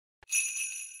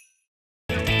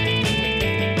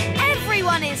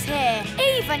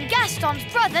even Gaston's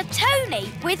brother Tony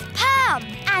with Pam.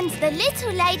 And the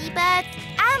little ladybirds,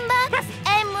 Amber,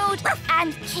 Emerald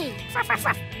and Keith.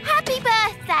 Happy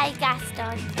birthday,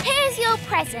 Gaston. Here's your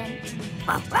present.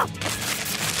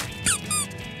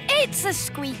 It's a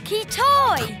squeaky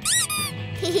toy.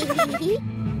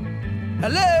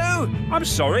 Hello? I'm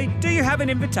sorry, do you have an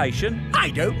invitation? I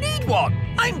don't need one.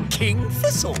 I'm King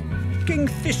Thistle. King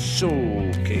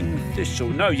Thistle, King Thistle.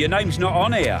 No, your name's not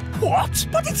on here. What?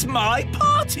 But it's my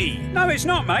party. No, it's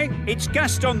not, mate. It's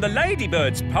Gaston the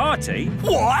Ladybird's party.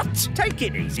 What? Take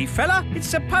it easy, fella. It's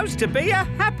supposed to be a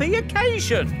happy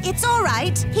occasion. It's all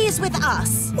right. He's with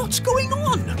us. What's going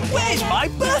on? Where's my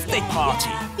birthday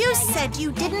party? You said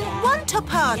you didn't want a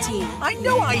party. I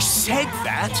know I said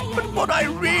that, but what I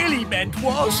really meant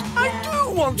was I do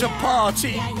want a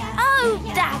party. Oh,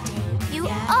 Daddy, you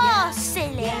are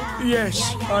silly.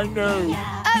 Yes, I know.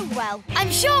 Oh, well, I'm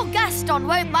sure Gaston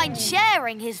won't mind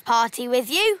sharing his party with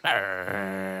you.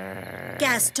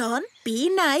 Gaston, be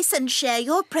nice and share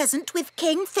your present with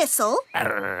King Thistle.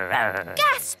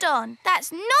 Gaston,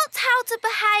 that's not how to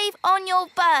behave on your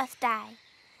birthday.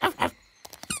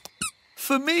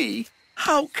 For me?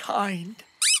 How kind.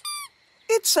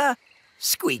 It's a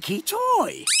squeaky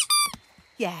toy.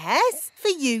 Yes, for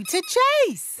you to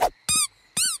chase.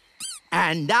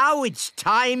 And now it's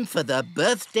time for the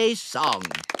birthday song.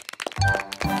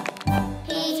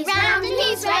 He's round and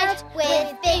he's red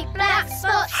with big black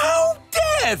spots. How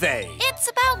dare they? It's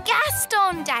about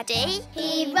Gaston, Daddy.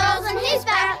 He rolls on his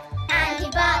back and he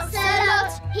barks a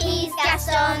lot. He's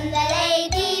Gaston the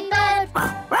ladybird.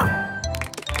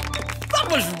 That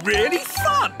was really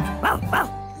fun.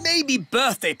 Maybe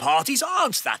birthday parties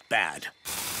aren't that bad.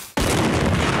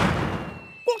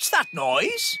 What's that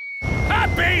noise?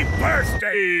 Happy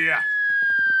birthday!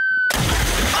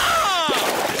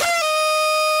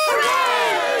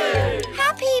 Hooray!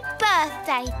 Happy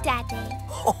birthday, Daddy.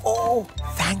 Oh,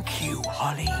 thank you,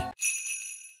 Holly.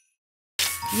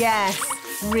 Yes,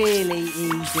 really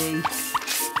easy.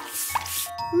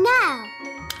 Now,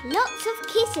 lots of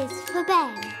kisses for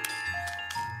Ben.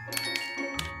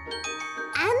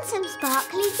 And some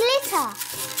sparkly glitter.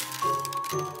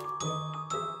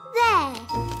 There.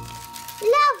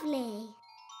 Lovely.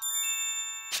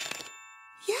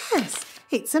 Yes,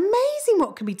 it's amazing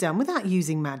what can be done without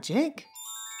using magic.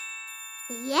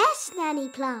 Yes, Nanny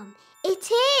Plum,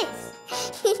 it is.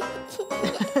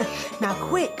 Now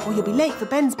quick, or you'll be late for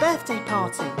Ben's birthday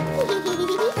party.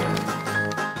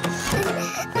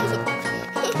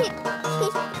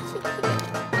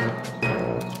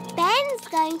 Ben's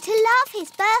going to love his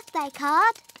birthday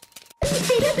card.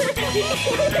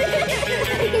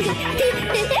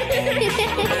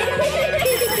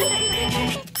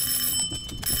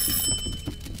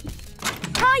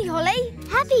 Hi, Holly.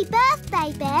 Happy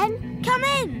birthday, Ben. Come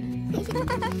in.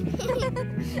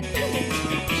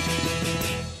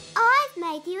 I've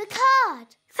made you a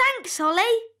card. Thanks,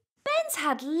 Holly. Ben's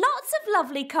had lots of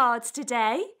lovely cards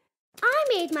today. I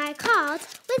made my card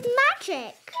with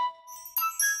magic.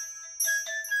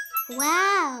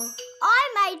 Wow. I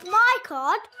made my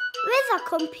card with a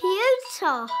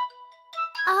computer.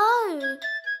 Oh.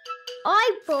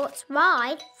 I bought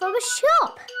mine from a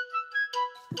shop.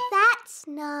 That's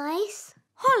nice.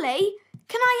 Holly,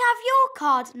 can I have your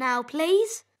card now,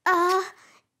 please?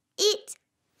 It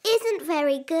isn't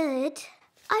very good.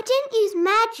 I didn't use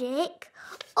magic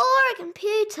or a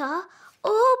computer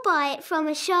or buy it from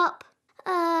a shop.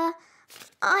 I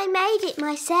made it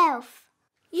myself.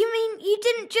 You mean you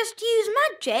didn't just use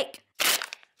magic?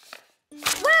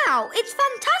 Wow, it's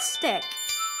fantastic.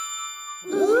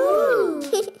 Ooh.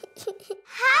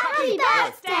 Happy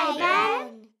birthday,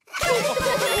 Ben.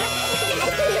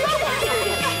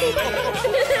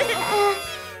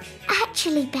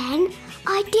 Actually, Ben,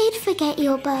 I did forget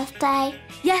your birthday.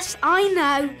 Yes, I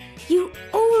know. You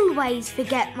always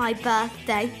forget my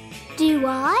birthday. Do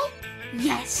I?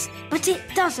 Yes, but it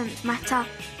doesn't matter.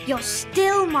 You're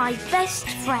still my best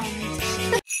friend.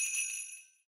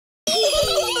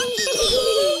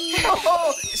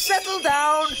 Oh, settle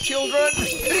down, children,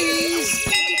 please.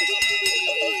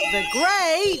 The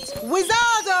Great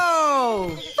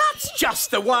Wizardo! That's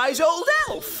just the wise old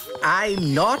elf.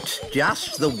 I'm not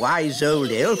just the wise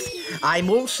old elf. I'm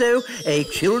also a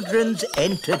children's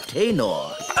entertainer.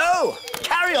 Oh,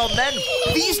 carry on then.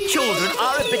 These children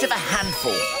are a bit of a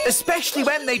handful, especially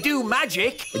when they do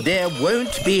magic. There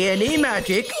won't be any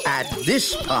magic at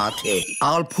this party.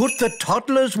 I'll put the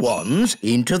toddlers' wands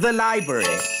into the library,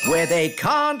 where they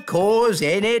can't cause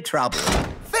any trouble.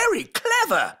 Very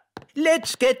clever.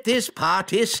 Let's get this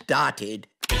party started.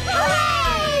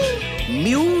 Hooray!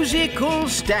 musical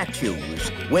statues.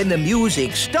 When the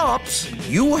music stops,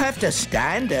 you have to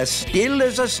stand as still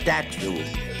as a statue.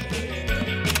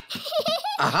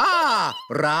 Aha!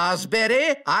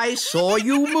 Raspberry, I saw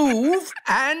you move.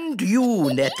 And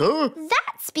you, Nettle.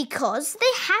 That's because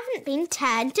they haven't been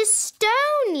turned to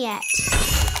stone yet.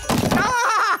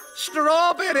 Ah!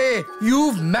 Strawberry,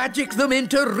 you've magicked them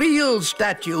into real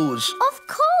statues. Of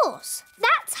course.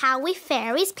 That's how we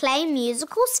fairies play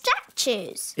musical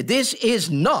statues. This is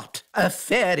not a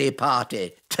fairy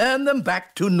party. Turn them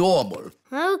back to normal.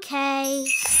 OK.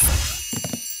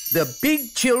 The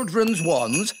big children's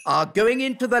wands are going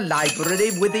into the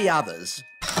library with the others.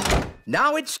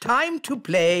 Now it's time to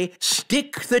play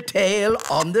Stick the Tail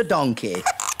on the Donkey.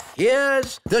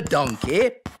 Here's the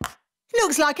donkey.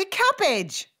 Looks like a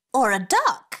cabbage. Or a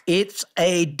duck. It's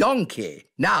a donkey.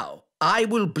 Now, I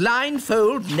will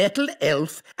blindfold Nettle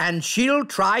Elf and she'll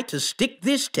try to stick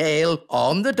this tail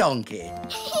on the donkey.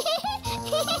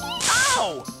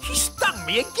 Ow! She stung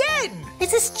me again!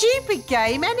 It's a stupid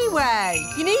game anyway.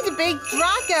 You need a big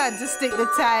dragon to stick the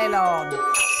tail on.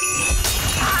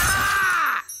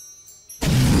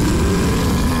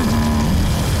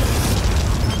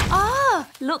 Ah,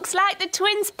 looks like the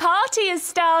twins' party has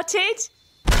started.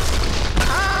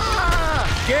 Ah!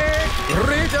 Get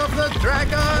rid of the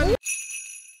dragon!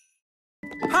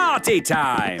 Party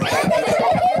time!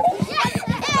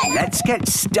 Let's get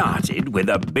started with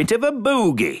a bit of a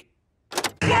boogie.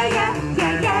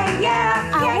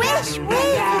 I wish we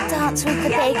could dance with the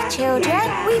big children.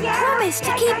 We promised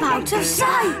to keep out of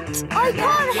sight. I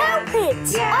can't help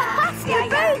it. I have to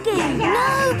boogie.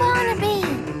 No, Barnaby.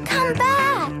 Come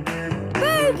back.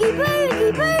 Boogie,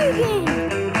 boogie, boogie.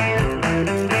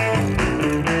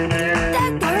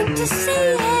 They're going to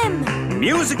see him.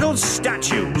 Musical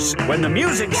statues. When the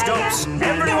music stops,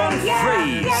 everyone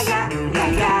freeze.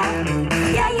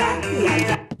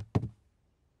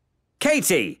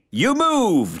 Katie, you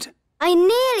moved. I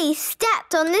nearly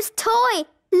stepped on this toy.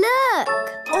 Look.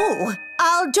 Oh,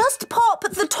 I'll just pop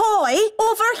the toy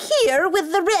over here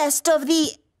with the rest of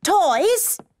the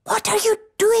toys. What are you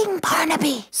doing,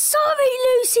 Barnaby? Sorry,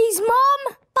 Lucy's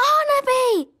mum.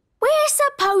 Barnaby, we're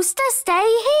supposed to stay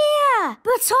here.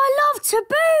 But I love to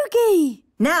boogie.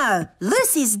 Now,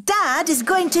 Lucy's dad is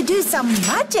going to do some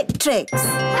magic tricks.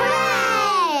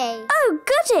 Hooray! Oh,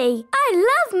 goody. I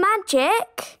love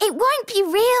magic. It won't be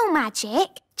real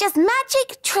magic, just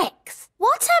magic tricks.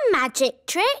 What are magic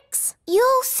tricks?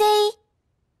 You'll see.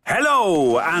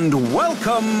 Hello and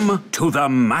welcome to the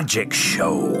magic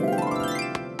show.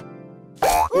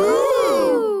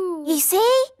 Ooh! You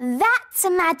see? That's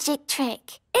a magic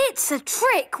trick. It's a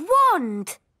trick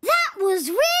wand. That was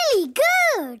really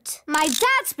good. My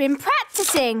dad's been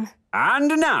practicing.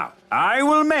 And now, I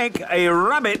will make a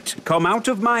rabbit come out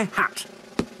of my hat.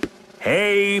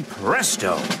 Hey,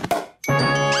 presto.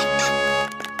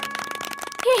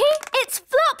 It's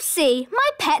Flopsy, my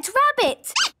pet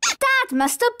rabbit. Dad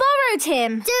must have borrowed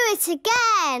him. Do it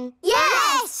again.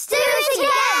 Yes, do it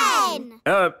again.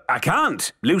 I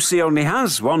can't. Lucy only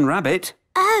has one rabbit.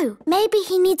 Oh, maybe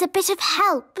he needs a bit of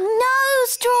help. No,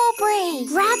 Strawberry.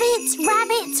 Rabbits,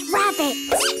 rabbits,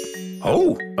 rabbits.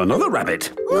 Oh, another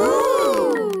rabbit.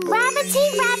 Ooh.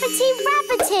 Rabbity, rabbity,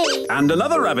 rabbity. And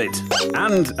another rabbit.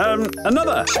 And,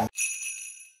 another.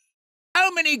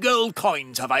 How many gold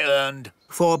coins have I earned?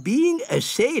 For being a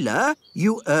sailor,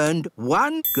 you earned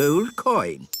 1 gold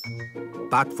coin.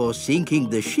 But for sinking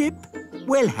the ship,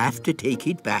 we'll have to take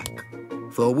it back.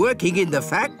 For working in the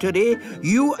factory,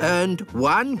 you earned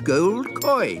 1 gold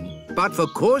coin. But for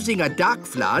causing a duck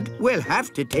flood, we'll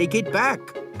have to take it back.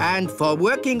 And for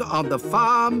working on the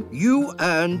farm, you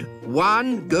earned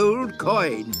 1 gold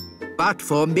coin. But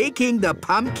for making the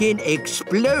pumpkin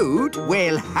explode,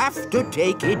 we'll have to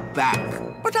take it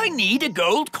back. But I need a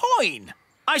gold coin.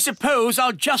 I suppose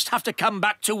I'll just have to come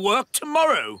back to work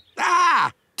tomorrow.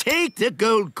 Ah! Take the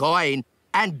gold coin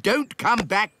and don't come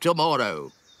back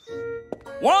tomorrow.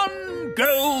 1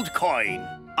 gold coin.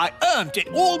 I earned it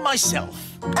all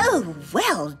myself. Oh,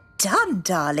 well done,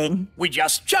 darling. We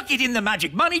just chuck it in the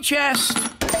magic money chest.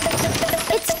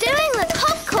 It's doing the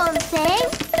popcorn thing.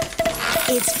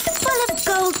 It's full of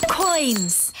gold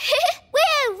coins.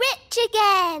 We're rich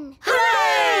again.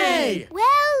 Hooray!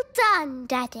 Well done,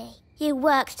 Daddy. You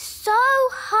worked so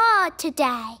hard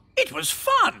today. It was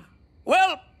fun.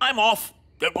 Well, I'm off.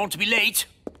 Don't want to be late.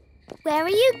 Where are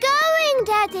you going,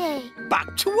 Daddy?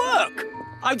 Back to work.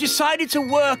 I've decided to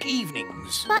work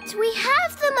evenings. But we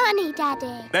have the money,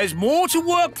 Daddy. There's more to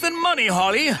work than money,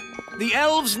 Holly. The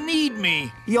elves need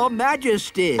me. Your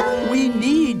Majesty, we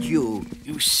need you.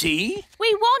 you see?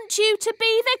 We want you to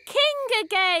be the king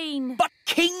again. But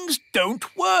kings don't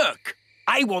work.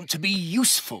 I want to be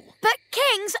useful. But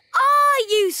kings are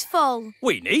useful.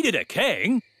 We needed a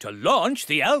king to launch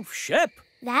the elf ship.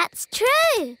 That's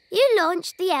true. You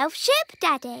launched the elf ship,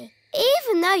 Daddy.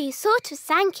 Even though you sort of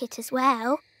sank it as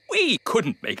well. We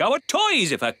couldn't make our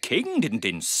toys if a king didn't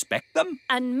inspect them.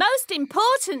 And most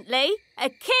importantly, a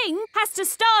king has to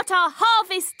start our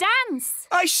harvest dance.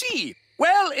 I see.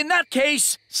 Well, in that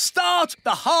case, start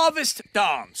the harvest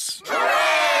dance.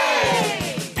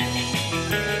 Hooray!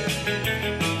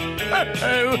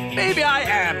 Oh, maybe I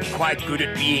am quite good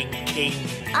at being king.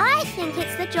 I think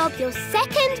it's the job you're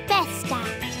second best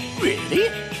at. Really?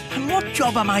 And what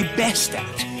job am I best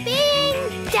at?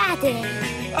 Being Daddy.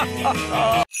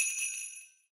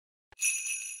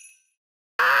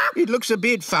 It looks a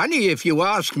bit funny if you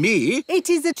ask me. It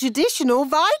is a traditional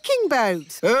Viking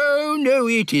boat. Oh, no,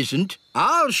 it isn't.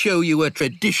 I'll show you a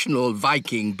traditional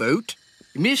Viking boat.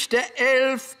 Mr.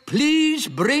 Elf, please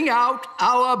bring out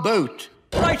our boat.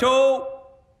 Righto!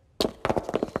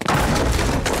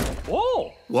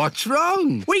 Oh! What's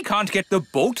wrong? We can't get the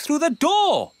boat through the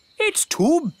door. It's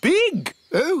too big.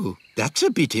 Oh, that's a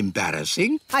bit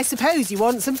embarrassing. I suppose you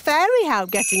want some fairy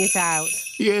help getting it out.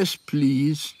 Yes,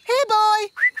 please. Here, boy.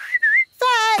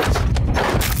 Fetch!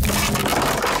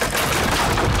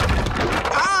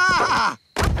 Ah!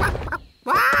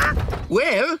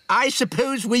 Well, I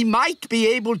suppose we might be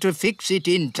able to fix it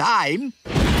in time.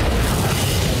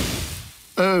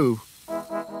 Oh.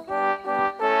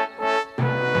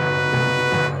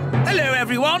 Hello,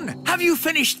 everyone. Have you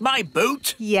finished my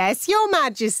boat? Yes, Your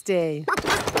Majesty.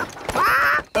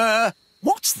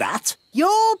 What's that?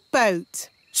 Your boat.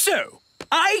 So,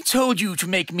 I told you to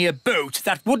make me a boat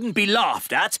that wouldn't be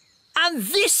laughed at, and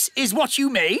this is what you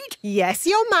made? Yes,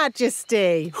 Your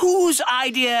Majesty. Whose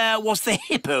idea was the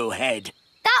hippo head?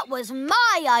 That was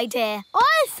my idea.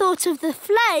 I thought of the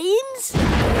flames.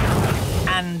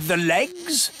 And the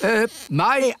legs?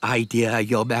 My idea,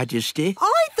 Your Majesty.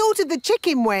 I thought of the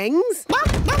chicken wings.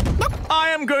 I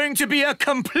am going to be a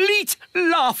complete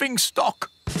laughingstock.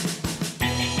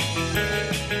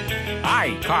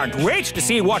 I can't wait to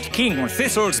see what King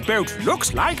Thistle's boat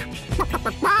looks like.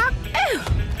 Oh,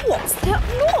 what's that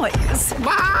noise?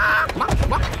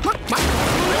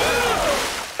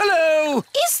 Hello.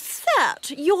 Is that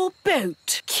your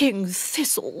boat, King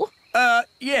Thistle?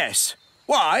 Yes.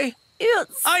 Why?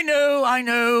 It's... I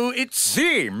know, it's...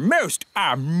 The most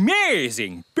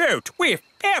amazing boat we've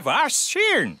ever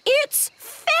seen. It's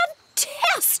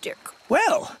fantastic.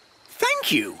 Well,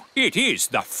 thank you. It is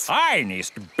the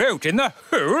finest boat in the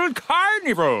whole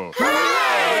carnival.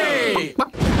 Hooray!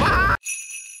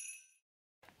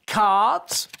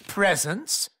 Cards,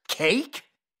 presents, cake,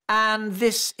 and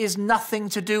this is nothing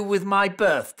to do with my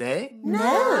birthday?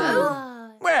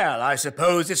 No. Well, I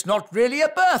suppose it's not really a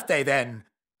birthday then,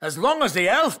 as long as the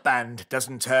elf band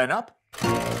doesn't turn up.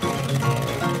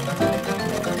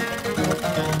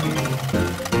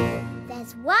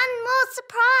 There's one more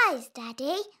surprise,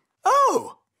 Daddy.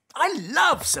 Oh, I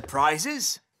love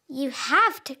surprises. You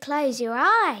have to close your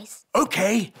eyes.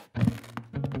 OK.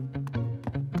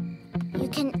 You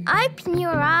can open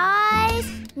your eyes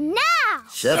now.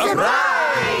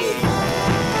 Surprise!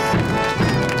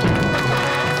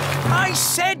 I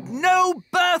said no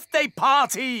birthday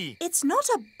party. It's not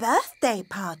a birthday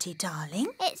party,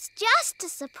 darling. It's just a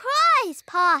surprise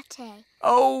party.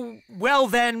 Oh, well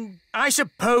then, I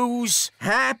suppose...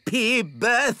 Happy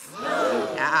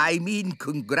I mean,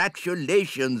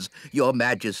 congratulations, Your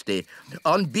Majesty,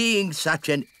 on being such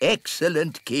an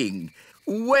excellent king.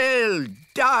 Well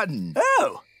done.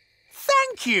 Oh,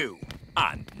 thank you.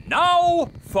 And now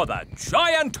for the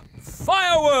giant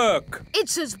firework.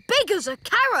 It's as big as a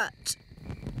carrot.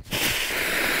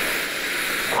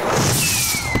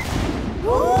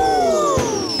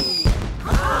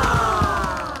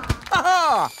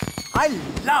 I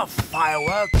love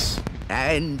fireworks.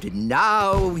 And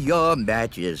now, Your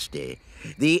Majesty,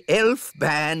 the elf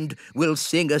band will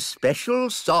sing a special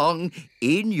song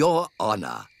in your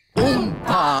honour.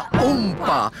 Oompa,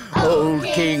 oompa, old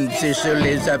King Thistle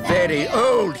is a very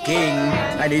old king,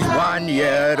 and he's 1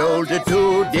 year older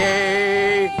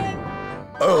today.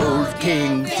 Old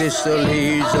King Thistle,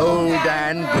 he's old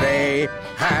and grey.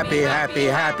 Happy, happy,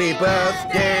 happy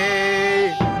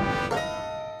birthday.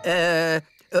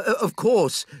 Of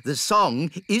course, the song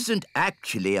isn't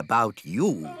actually about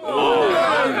you.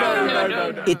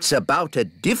 It's about a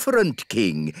different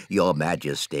king, Your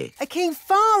Majesty. A king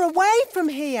far away from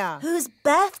here. Whose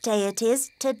birthday it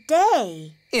is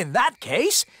today. In that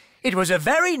case, it was a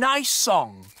very nice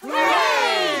song.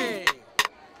 Hooray!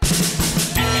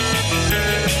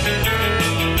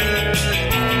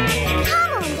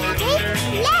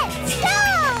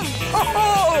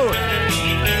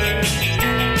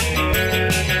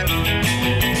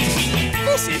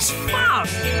 is fun!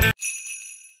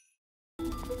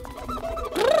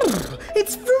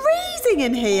 It's freezing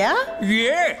in here.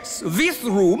 Yes, this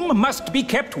room must be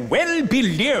kept well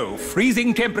below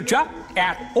freezing temperature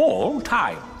at all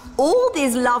times. All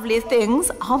these lovely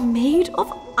things are made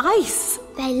of ice.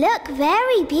 They look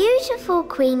very beautiful,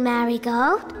 Queen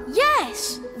Marigold.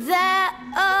 Yes, they're,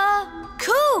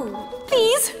 cool.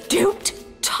 Please don't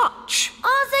touch.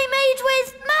 Are they made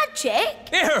with magic?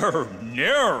 Oh,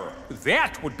 no,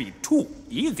 that would be too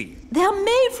easy. They're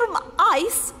made from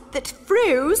ice that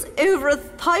froze over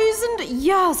 1,000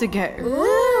 years ago.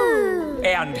 Ooh.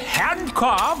 And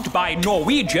hand-carved by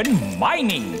Norwegian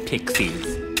mining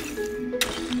pixies.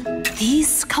 These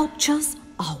sculptures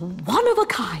are one of a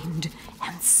kind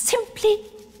and simply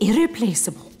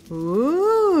irreplaceable.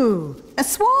 Ooh, a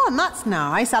swan, that's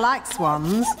nice. I like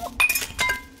swans.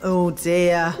 Oh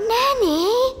dear. Nanny,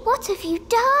 what have you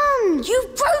done?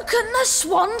 You've broken the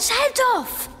swan's head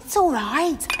off. It's all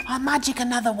right. I'll magic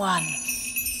another one.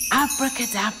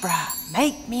 Abracadabra,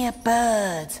 make me a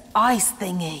bird. Ice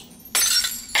thingy.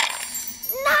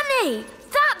 Nanny,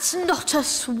 that's not a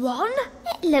swan.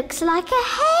 It looks like a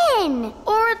hen.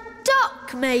 Or a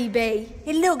duck, maybe.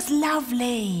 It looks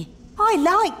lovely. I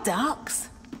like ducks.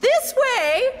 This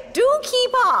way! Do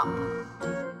keep up!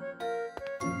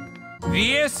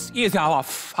 This is our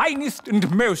finest and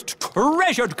most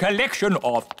treasured collection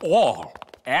of all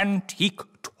antique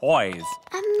toys.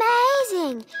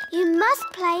 Amazing. You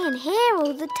must play in here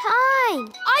all the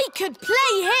time. I could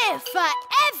play here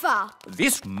forever.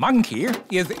 This monkey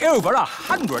is over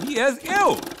 100 years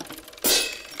old.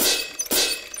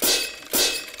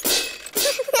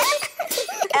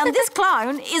 And this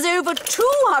clown is over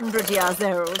 200 years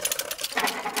old.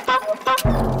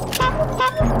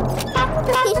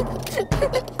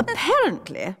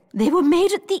 Apparently, they were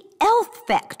made at the elf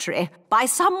factory by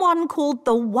someone called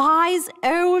the Wise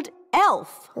Old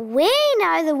Elf. We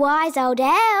know the wise old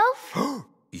elf.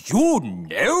 You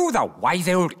know the wise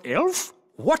old elf?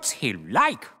 What's he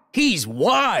like? He's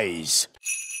wise.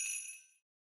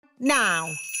 Now,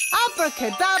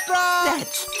 abracadabra.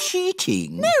 That's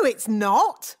cheating. No, it's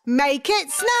not. Make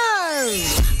it snow.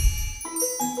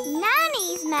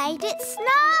 Nanny's made it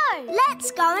snow.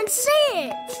 Let's go and see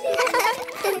it.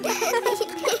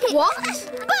 What?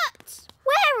 But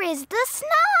where is the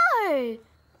snow?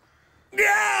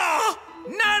 Yeah!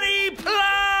 Nanny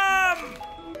Plum!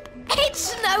 It's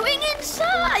snowing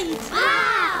inside.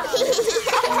 Wow!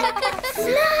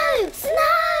 Snow!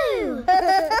 Snow!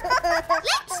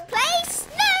 Let's play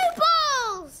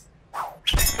snowballs!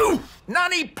 Ooh,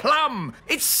 Nanny Plum!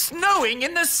 It's snowing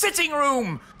in the sitting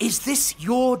room! Is this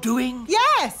your doing?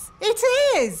 Yes, it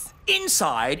is.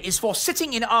 Inside is for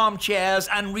sitting in armchairs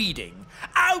and reading.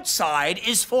 Outside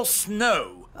is for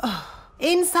snow.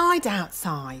 Inside,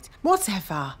 outside,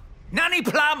 whatever. Nanny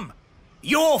Plum,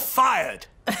 you're fired.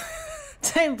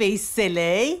 Don't be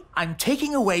silly. I'm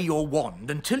taking away your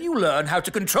wand until you learn how to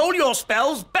control your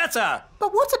spells better.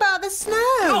 But what about the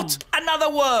snow? Not another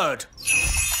word.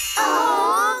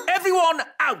 Aww. Everyone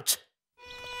out.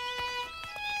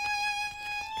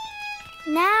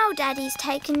 Now Daddy's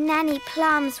taken Nanny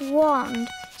Plum's wand.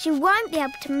 She won't be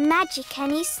able to magic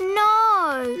any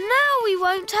snow. Now we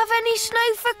won't have any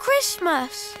snow for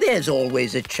Christmas. There's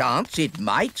always a chance it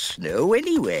might snow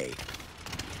anyway.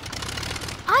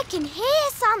 I can hear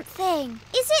something.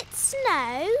 Is it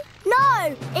snow?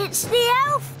 No, it's the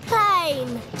elf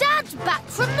plane. Dad's back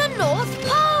from the North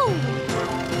Pole.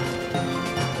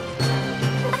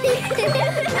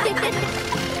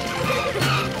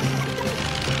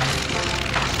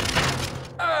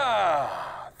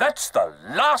 That's the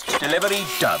last delivery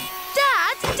done.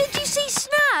 Dad, did you see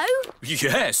snow?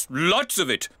 Yes, lots of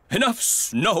it. Enough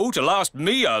snow to last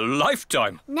me a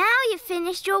lifetime. Now you've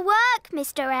finished your work,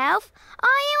 Mr. Elf. Are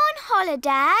you on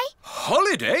holiday?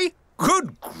 Holiday?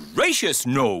 Good gracious,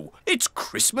 no. It's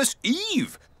Christmas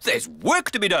Eve. There's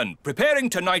work to be done, preparing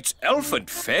tonight's elf and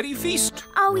fairy feast.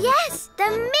 Oh, yes,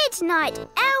 the midnight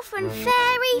elf and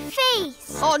fairy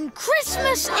feast. On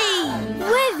Christmas Eve.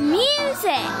 With music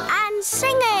and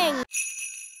singing.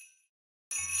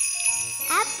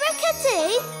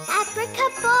 Abracadoo,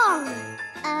 abracabong.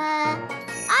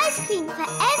 Ice cream for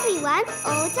everyone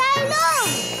all day long.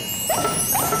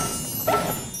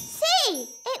 See,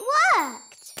 it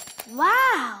worked.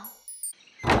 Wow.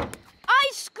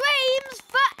 Ice creams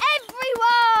for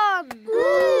everyone!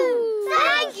 Ooh,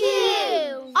 thank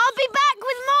you! I'll be back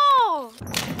with more!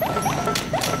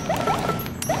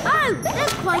 Oh,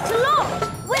 there's quite a lot!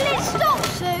 Will it stop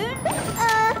soon?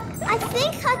 I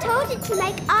think I told it to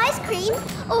make ice cream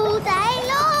all day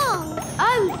long.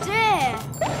 Oh dear!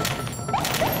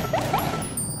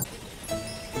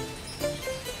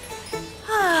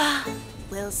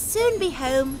 We'll soon be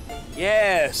home.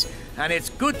 Yes, and it's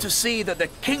good to see that the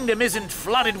kingdom isn't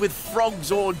flooded with frogs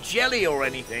or jelly or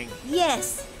anything.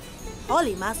 Yes.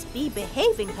 Polly must be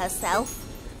behaving herself.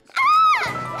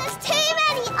 Ah! There's too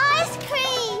many ice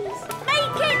creams!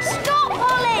 Make it stop,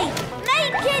 Polly!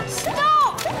 Make it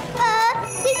stop!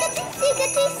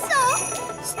 Siggity, stop!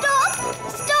 Stop!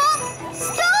 Stop!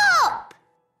 Stop!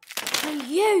 For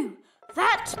you.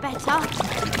 That's better.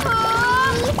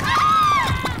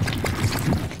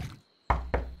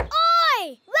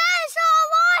 Oi! Where's our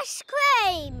ice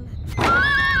cream?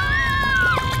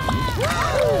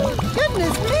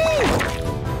 Goodness me!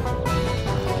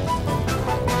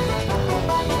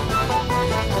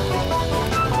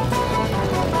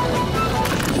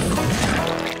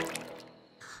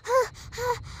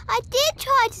 I did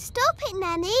try to stop it,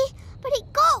 Nanny, but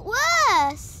it got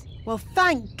worse. Well,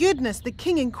 thank goodness the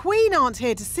King and Queen aren't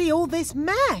here to see all this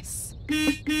mess.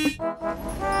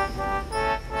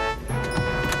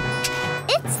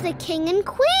 It's the King and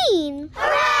Queen.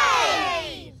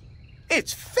 Hooray!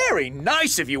 It's very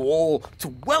nice of you all to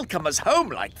welcome us home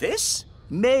like this.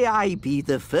 May I be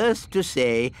the first to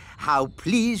say how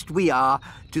pleased we are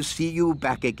to see you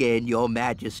back again, Your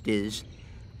Majesties.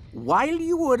 While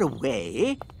you were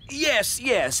away... Yes.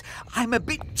 I'm a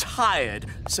bit tired,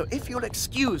 so if you'll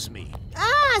excuse me.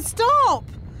 Ah, stop!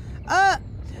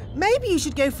 Maybe you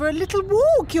should go for a little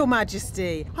walk, Your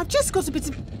Majesty. I've just got a bit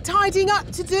of tidying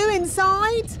up to do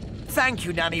inside. Thank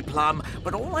you, Nanny Plum,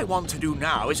 but all I want to do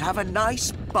now is have a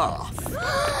nice bath.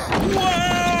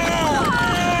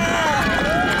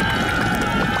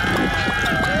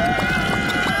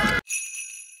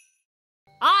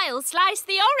 I'll slice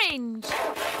the orange.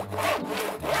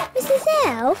 Mrs.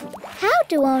 Elf, how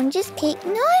do oranges keep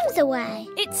gnomes away?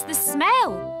 It's the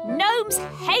smell. Gnomes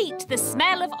hate the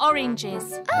smell of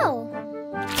oranges. Oh.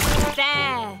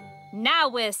 There. Now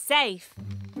we're safe.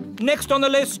 Next on the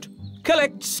list,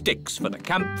 collect sticks for the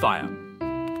campfire.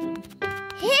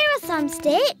 Here are some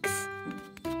sticks.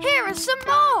 Here are some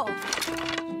more.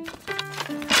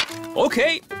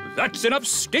 OK, that's enough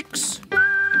sticks.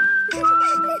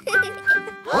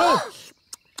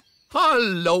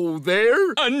 Hello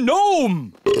there. A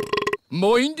gnome!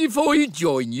 Mind if I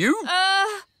join you?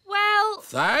 Well...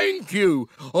 Thank you.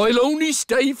 I'll only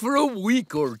stay for a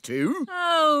week or two.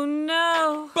 Oh,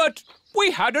 no. But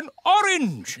we had an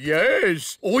orange.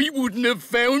 Yes, I wouldn't have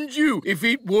found you if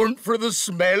it weren't for the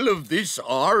smell of this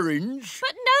orange.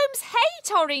 But gnomes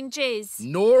hate oranges.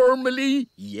 Normally,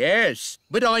 yes,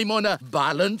 but I'm on a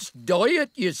balanced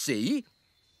diet, you see.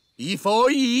 If I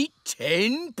eat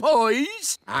 10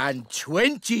 pies and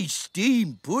 20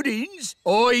 steamed puddings,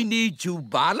 I need to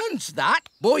balance that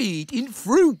by eating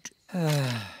fruit.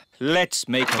 Let's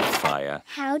make a fire.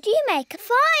 How do you make a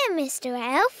fire, Mr.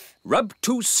 Elf? Rub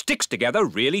 2 sticks together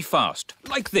really fast,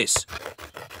 like this.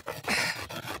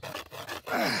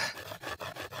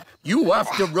 You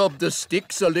have to rub the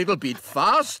sticks a little bit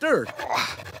faster.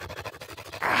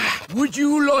 Would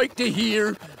you like to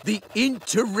hear the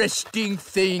interesting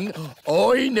thing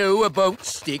I know about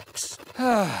sticks?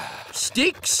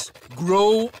 Sticks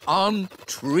grow on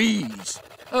trees.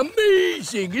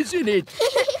 Amazing, isn't it?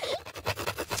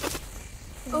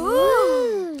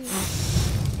 Ooh.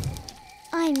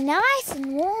 I'm nice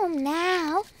and warm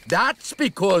now. That's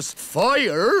because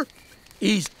fire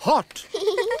is hot.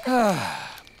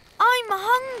 I'm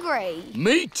hungry.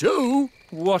 Me too.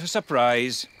 What a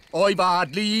surprise. I've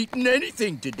hardly eaten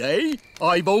anything today.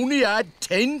 I've only had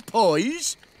 10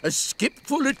 pies, a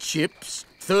skipful of chips,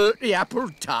 30 apple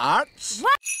tarts.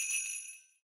 What?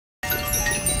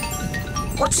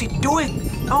 What's he doing?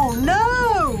 Oh,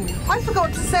 no! I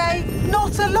forgot to say,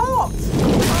 not a lot.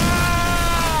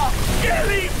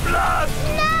 Jelly blood!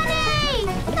 Nanny!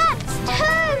 That's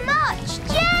too much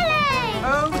jelly!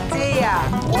 Oh, dear.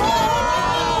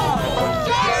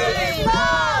 Jelly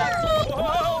blood!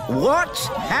 What's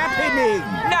happening?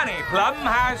 Nanny Plum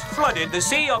has flooded the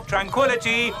Sea of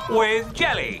Tranquility with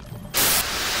jelly.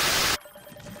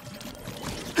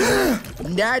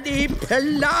 Nanny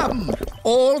Plum!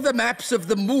 All the maps of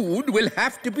the moon will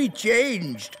have to be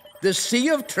changed. The Sea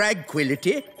of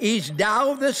Tranquility is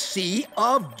now the Sea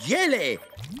of Jelly.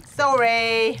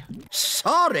 Sorry.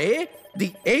 Sorry?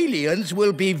 The aliens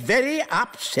will be very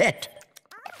upset.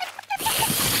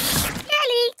 Jelly!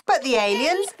 But the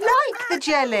aliens like the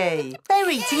jelly. They're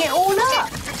eating it all up.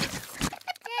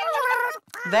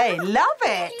 They love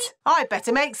it. I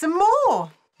better make some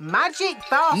more. Magic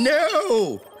bath.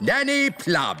 No! Nanny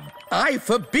Plum, I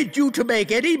forbid you to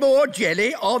make any more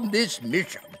jelly on this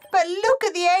mission. But look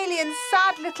at the aliens'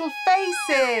 sad little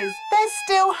faces. They're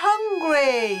still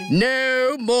hungry.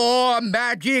 No more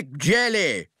magic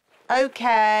jelly.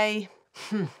 OK.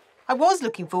 I was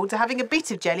looking forward to having a bit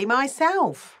of jelly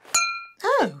myself.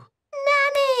 Oh.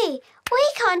 Nanny, we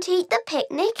can't eat the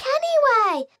picnic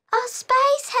anyway. Our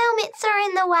space helmets are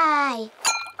in the way.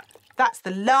 That's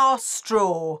the last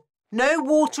straw. No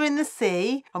water in the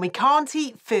sea and we can't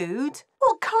eat food.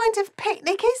 What kind of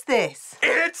picnic is this?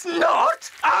 It's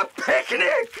not a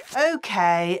picnic!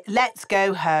 OK, let's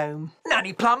go home.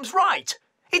 Nanny Plum's right.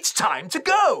 It's time to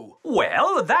go.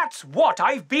 Well, that's what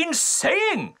I've been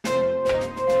saying.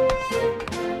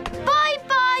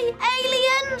 Bye-bye,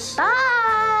 aliens.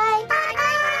 Bye.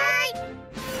 Bye.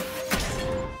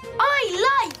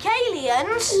 I like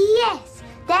aliens. Yes,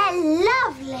 they're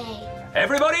lovely.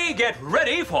 Everybody get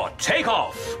ready for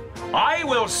takeoff. I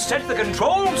will set the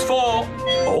controls for...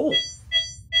 Oh.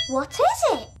 What is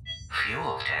it?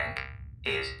 Fuel tank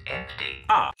is empty.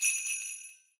 Ah.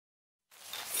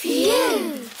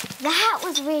 Phew! That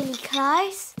was really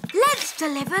close. Let's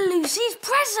deliver Lucy's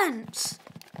presents.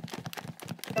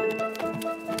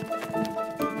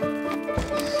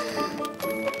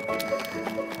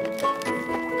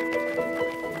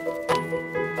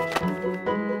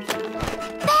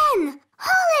 Ben!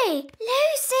 Holly!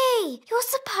 Lucy! You're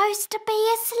supposed to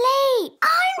be asleep.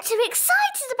 I'm too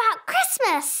excited about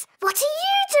Christmas. What are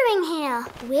you doing here?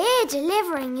 We're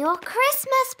delivering your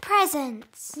Christmas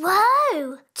presents.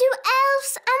 Whoa! Do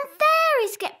elves and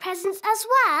fairies get presents as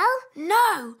well?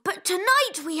 No, but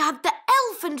tonight we have the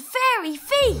elf and fairy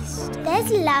feast.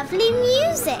 There's lovely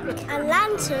music and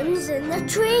lanterns in the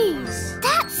trees.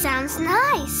 That sounds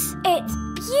nice. It's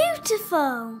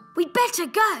beautiful. We'd better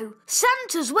go.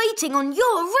 Santa's waiting on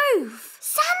your roof.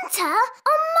 Santa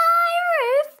on my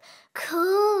roof?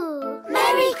 Cool.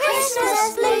 Merry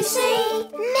Christmas, Lucy.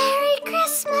 Merry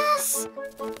Christmas.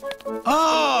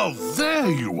 Ah, there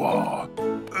you are.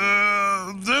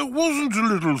 There wasn't a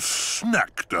little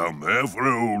snack down there for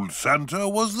old Santa,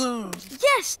 was there?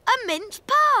 Yes, a mince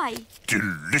pie.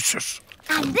 Delicious.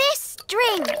 And this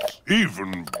drink.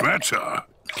 Even better.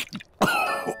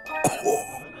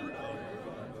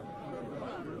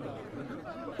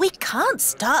 We can't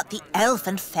start the elf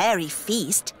and fairy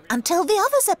feast until the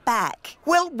others are back.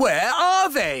 Well, where are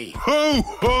they? Ho,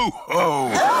 ho, ho!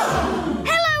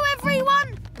 Hello,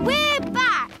 everyone. We're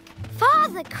back.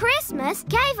 Father Christmas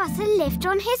gave us a lift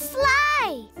on his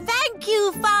sleigh. Thank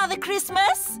you, Father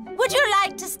Christmas. Would you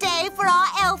like to stay for our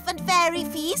elf and fairy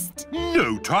feast?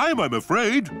 No time, I'm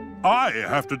afraid. I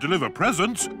have to deliver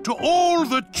presents to all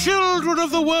the children of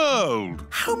the world.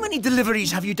 How many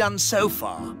deliveries have you done so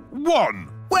far? 1.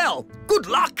 Well, good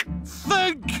luck.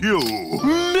 Thank you.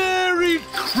 Merry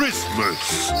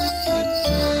Christmas.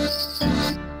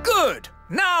 Good.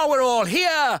 Now we're all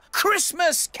here.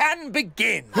 Christmas can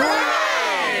begin.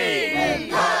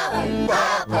 Hooray!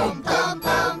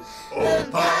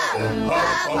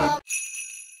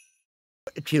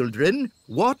 Children,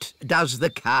 what does the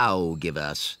cow give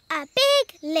us? A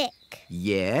big lick.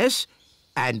 Yes.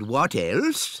 And what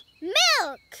else?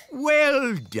 Milk.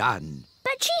 Well done.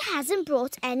 But she hasn't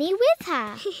brought any with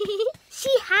her. She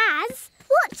has.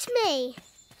 Watch me.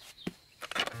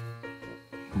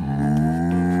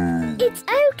 It's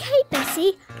okay,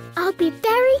 Bessie. I'll be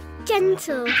very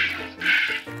gentle.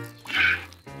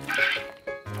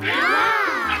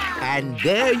 Wow! And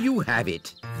there you have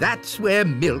it. That's where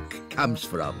milk comes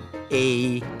from.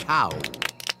 A cow.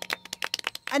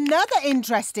 Another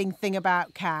interesting thing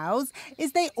about cows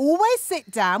is they always sit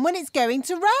down when it's going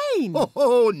to rain.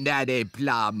 Oh, Nanny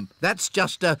Plum, that's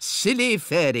just a silly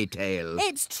fairy tale.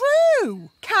 It's true.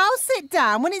 Cows sit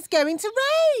down when it's going to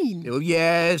rain. Oh,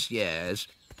 yes, yes.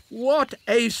 What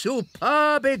a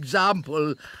superb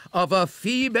example of a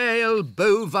female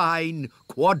bovine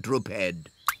quadruped.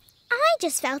 I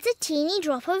just felt a teeny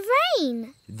drop of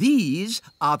rain. These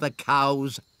are the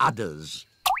cow's udders.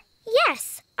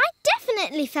 Yes, I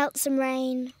definitely felt some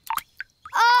rain.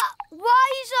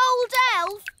 Wise old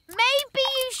elf, maybe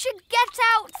you should get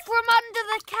out from under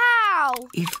the cow.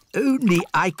 If only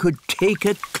I could take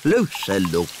a closer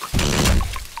look.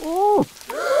 Oh!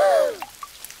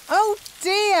 Oh,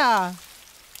 dear.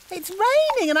 It's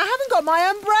raining and I haven't got my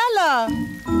umbrella.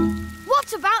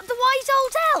 What about the wise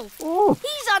old elf? Oh.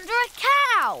 He's under a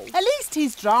cow. At least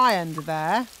he's dry under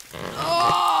there.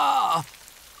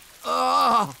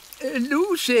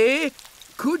 Lucy,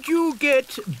 could you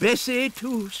get Bessie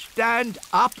to stand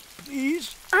up,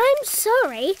 please? I'm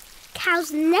sorry.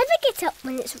 Cows never get up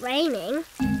when it's raining.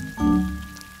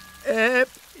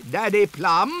 Daddy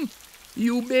Plum,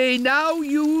 you may now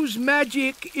use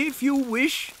magic if you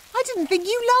wish. I didn't think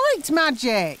you liked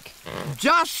magic.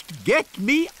 Just get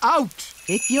me out.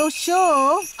 If you're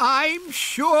sure. I'm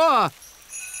sure.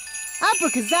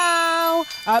 Abracadabra,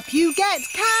 up you get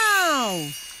cow.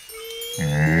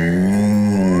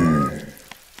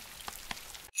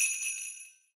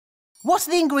 What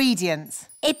are the ingredients?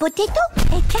 A potato,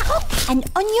 a carrot, an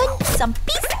onion, some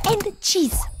peas and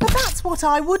cheese. But that's what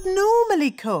I would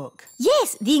normally cook.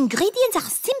 Yes, the ingredients are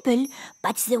simple,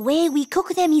 but the way we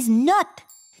cook them is not.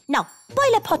 Now,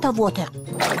 boil a pot of water.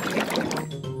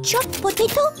 Chop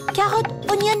potato, carrot,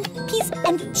 onion, peas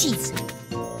and cheese.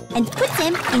 And put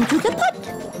them into the pot.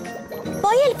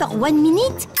 Boil for 1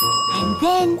 minute and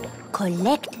then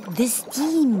collect the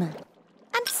steam.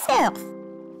 And serve.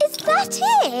 Is that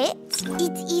it?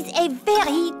 It is a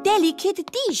very delicate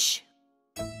dish.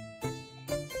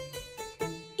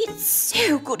 It's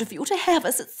so good of you to have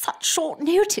us at such short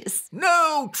notice.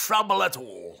 No trouble at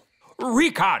all.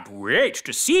 We can't wait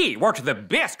to see what the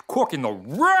best cook in the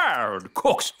world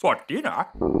cooks for dinner.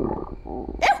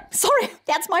 Oh, sorry,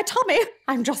 that's my tummy.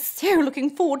 I'm just so looking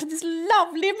forward to this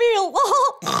lovely meal.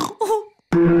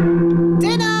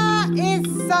 Dinner is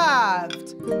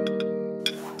served.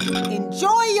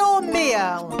 Enjoy your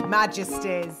meal,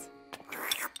 Majesties.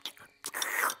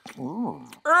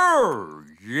 Oh,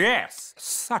 yes.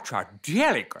 Such a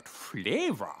delicate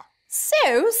flavour.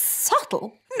 So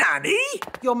subtle. Nanny,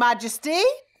 Your Majesty,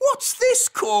 what's this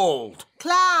called?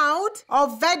 cloud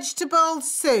of vegetable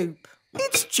soup.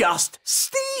 It's just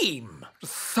steam.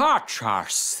 Such a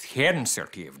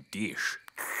sensitive dish.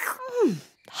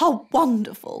 How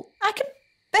wonderful. I can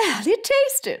barely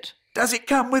taste it. Does it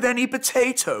come with any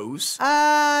potatoes?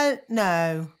 No.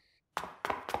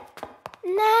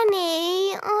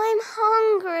 Nanny, I'm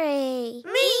hungry.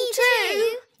 Me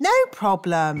too. No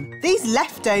problem. These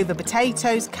leftover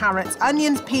potatoes, carrots,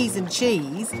 onions, peas and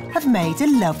cheese have made a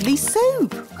lovely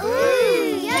soup.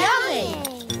 Yummy.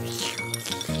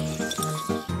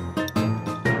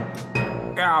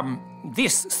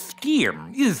 This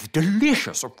steam is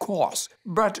delicious, of course.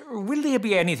 But will there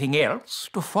be anything else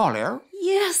to follow?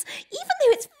 Yes, even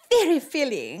though it's very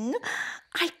filling,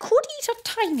 I could eat a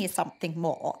tiny something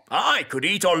more. I could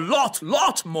eat a lot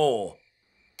more.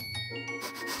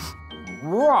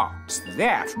 What's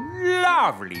that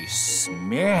lovely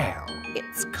smell?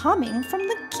 It's coming from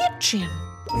the kitchen.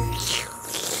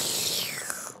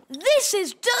 This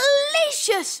is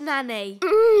delicious, Nanny.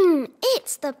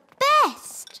 It's the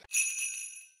best.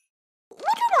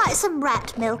 Would you like some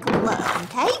rat milk and worm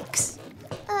cakes?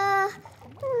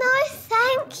 No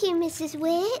thank you, Mrs.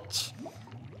 Witch.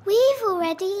 We've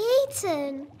already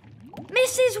eaten.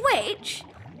 Mrs. Witch,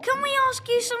 can we ask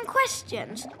you some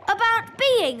questions about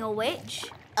being a witch?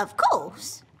 Of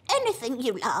course. Anything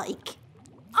you like.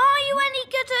 Are you any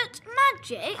good at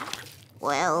magic?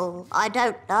 Well, I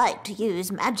don't like to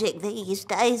use magic these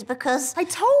days because... I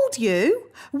told you,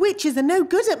 witches are no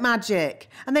good at magic,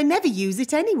 and they never use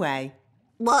it anyway.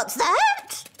 What's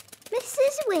that?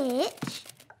 Mrs. Witch,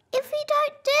 if we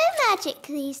don't do magic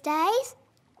these days,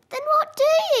 then what do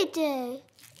you do?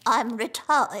 I'm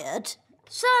retired.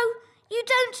 So, you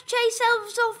don't chase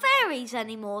elves or fairies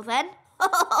anymore then?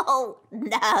 Oh,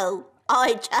 no.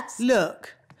 I just...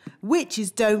 Look,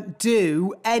 witches don't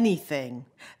do anything.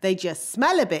 They just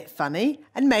smell a bit funny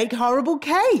and make horrible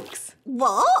cakes.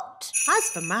 What? As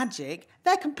for magic,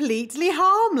 they're completely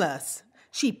harmless.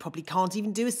 She probably can't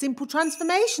even do a simple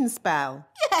transformation spell.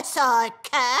 Yes, I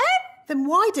can. Then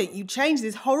why don't you change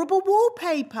this horrible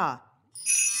wallpaper?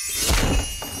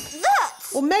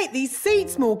 That's... Or make these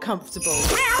seats more comfortable.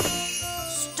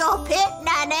 Stop it,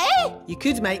 Nanny. You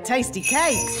could make tasty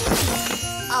cakes.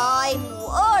 I'm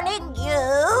warning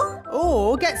you.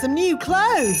 Or get some new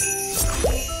clothes.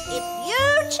 If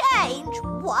you change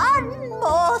one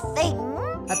more thing...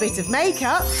 A bit of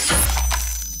makeup.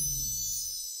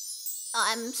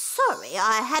 I'm sorry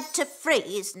I had to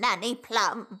freeze Nanny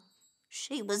Plum.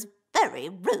 She was very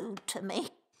rude to me.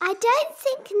 I don't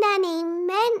think Nanny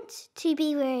meant to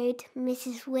be rude,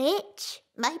 Mrs. Witch.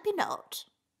 Maybe not,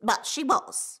 but she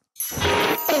was.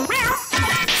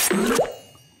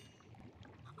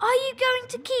 Are you going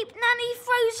to keep Nanny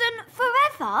frozen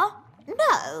forever?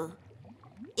 No.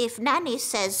 If Nanny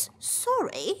says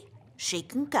sorry, she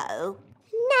can go.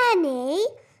 Nanny,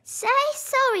 say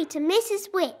sorry to Mrs.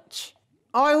 Witch.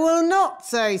 I will not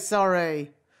say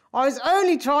sorry. I was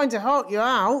only trying to help you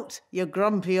out, you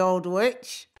grumpy old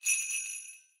witch.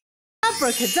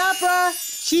 Abracadabra,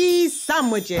 cheese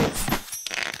sandwiches.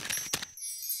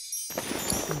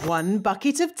 1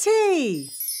 bucket of tea.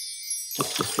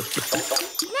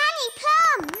 Nanny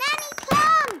Plum! Nanny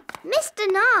Plum! Mr.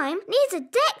 Nime needs a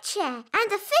deck chair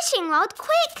and a fishing rod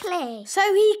quickly.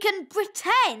 So he can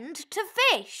pretend to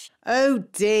fish. Oh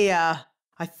dear,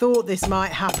 I thought this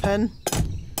might happen.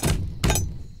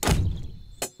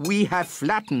 we have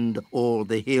flattened all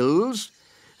the hills.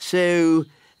 So,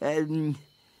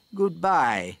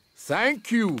 goodbye.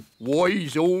 Thank you,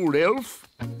 wise old elf.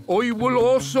 I will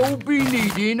also be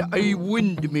needing a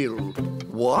windmill.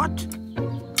 What?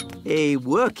 A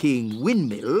working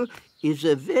windmill is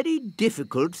a very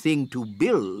difficult thing to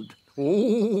build.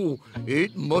 Oh,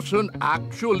 it mustn't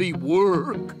actually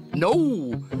work.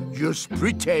 No, just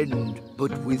pretend,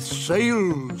 but with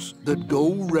sails that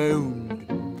go round.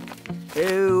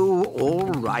 Oh, all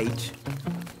right.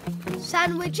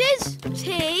 Sandwiches,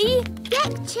 tea,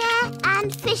 deck chair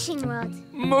and fishing rod.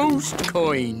 Most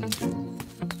kind.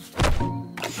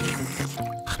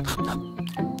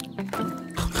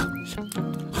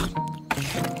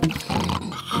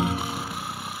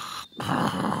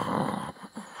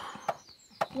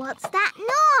 What's that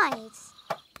noise?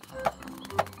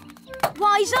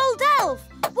 Wise old elf,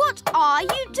 what are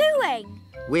you doing?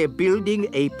 We're building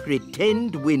a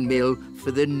pretend windmill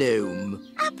for the gnome.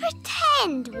 A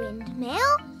pretend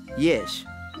windmill? Yes,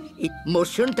 it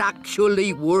mustn't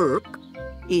actually work.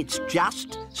 It's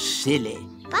just silly.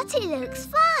 But it looks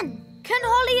fun. Can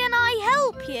Holly and I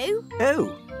help you?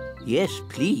 Oh, yes,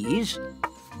 please.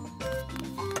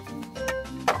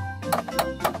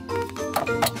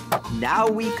 Now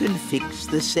we can fix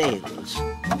the sails.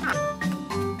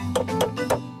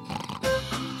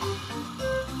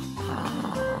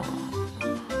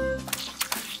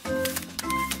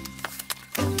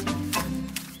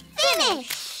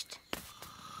 Finished!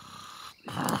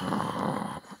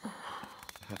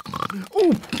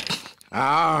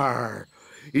 Oh!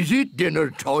 Is it dinner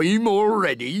time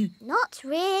already? Not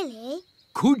really.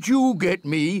 Could you get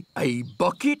me a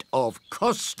bucket of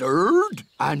custard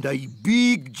and a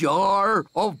big jar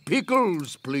of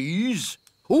pickles, please?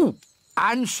 Oh,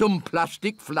 and some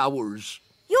plastic flowers.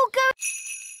 You're going...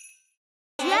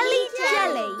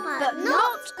 Jelly, but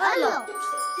not a lot.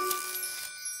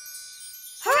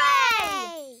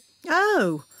 Hooray!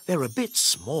 Oh, They're a bit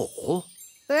small.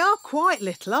 they are quite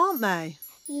little, aren't they?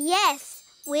 Yes,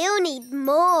 we'll need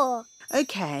more.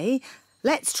 OK,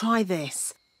 let's try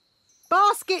this.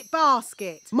 Basket,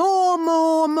 basket. More,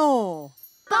 more, more.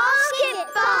 Basket,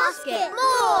 basket,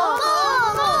 more,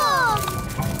 more,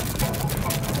 more.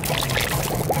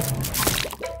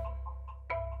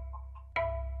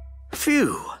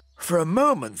 Phew. For a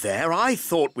moment there, I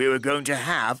thought we were going to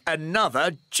have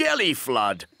another jelly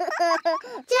flood.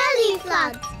 Jelly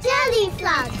flood, jelly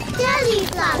flood, jelly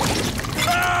flood.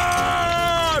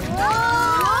 Flood!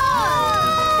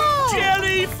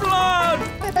 Jelly flood!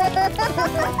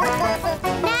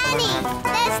 Nanny,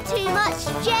 there's too much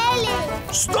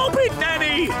jelly. Stop it,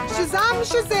 Nanny! Shazam,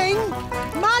 shazing.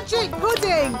 Magic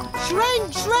pudding.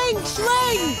 Shrink, shrink,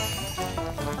 shrink.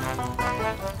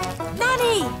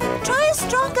 Nanny, try a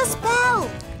stronger spell.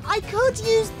 I could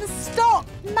use the stop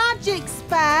magic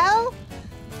spell,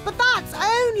 but that's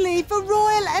only for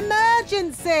royal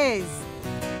emergencies.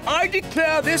 I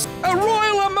declare this a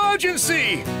royal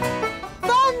emergency!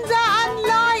 Thunder and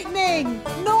lightning,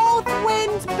 north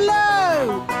wind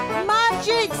blow,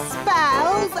 magic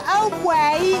spells,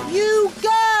 away you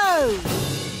go.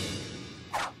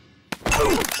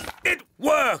 It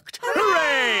worked!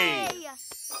 Hooray!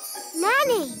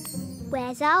 Nanny,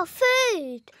 where's our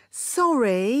food?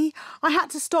 Sorry, I had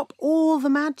to stop all the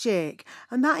magic,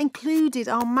 and that included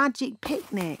our magic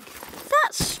picnic.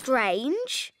 That's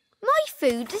strange. My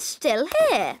food is still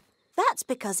here. That's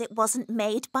because it wasn't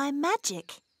made by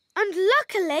magic. And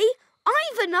luckily,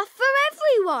 I've enough for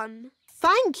everyone.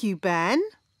 Thank you, Ben.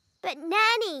 But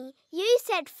Nanny, you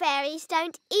said fairies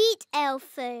don't eat elf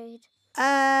food.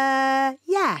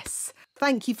 Yes.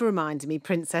 Thank you for reminding me,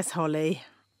 Princess Holly.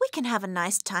 We can have a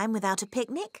nice time without a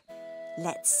picnic.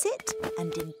 Let's sit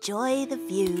and enjoy the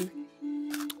view.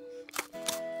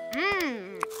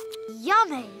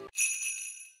 Yummy.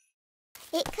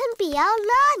 It can be our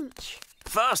lunch.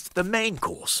 First, the main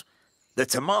course. The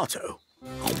tomato.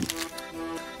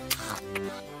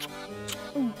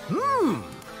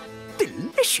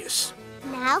 Delicious.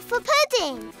 Now for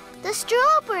pudding. The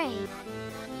strawberry.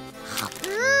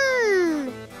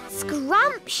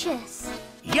 Scrumptious.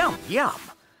 Yum, yum.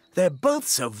 They're both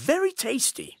so very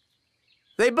tasty.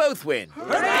 They both win.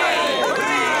 Hooray!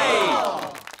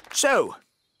 Hooray! So,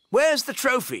 where's the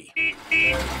trophy?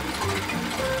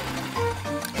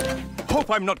 Hope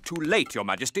I'm not too late, Your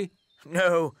Majesty.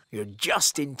 No, you're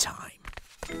just in time.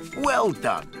 Well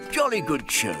done. Jolly good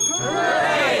show.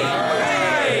 Hooray!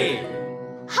 Hooray!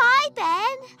 Hi,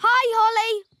 Ben. Hi,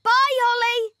 Holly. Bye,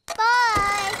 Holly.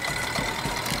 Bye.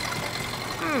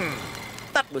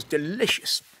 That was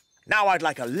delicious. Now I'd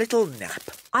like a little nap.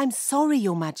 I'm sorry,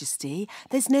 Your Majesty.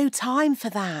 There's no time for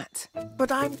that.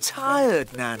 But I'm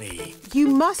tired, Nanny. You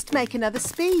must make another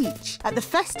speech at the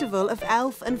Festival of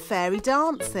Elf and Fairy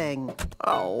Dancing.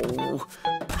 Oh,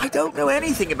 I don't know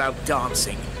anything about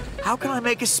dancing. How can I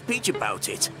make a speech about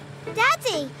it?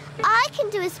 Daddy, I can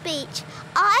do a speech.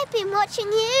 I've been watching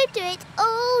you do it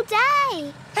all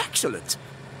day. Excellent.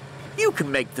 You can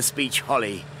make the speech,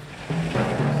 Holly.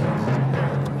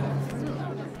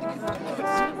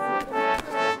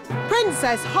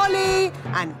 Princess Holly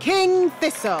and King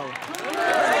Thistle.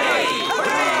 Hooray!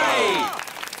 Hooray!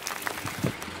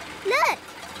 Look,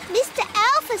 Mr.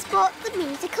 Elf has brought the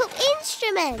musical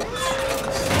instruments.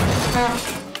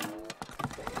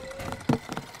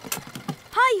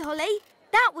 Hi, Holly.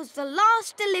 That was the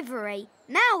last delivery.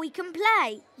 Now we can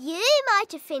play. You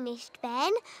might have finished,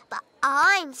 Ben, but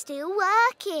I'm still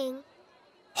working.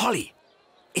 Holly,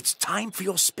 it's time for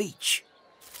your speech.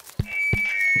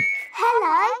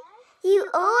 Hello. You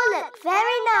all look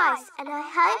very nice, and I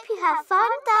hope you have fun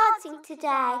dancing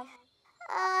today.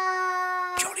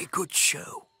 Jolly good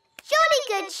show.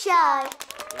 Jolly good show.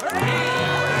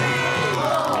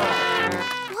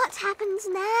 What happens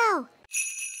now?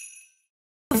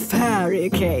 Fairy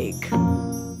cake.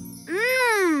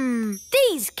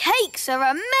 These cakes are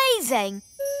amazing.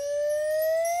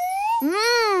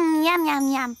 Yum,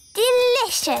 yum, yum.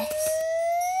 Delicious.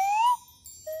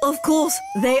 Of course,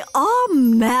 they are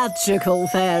magical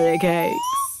fairy cakes.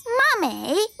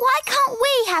 Mummy, why can't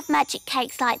we have magic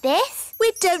cakes like this?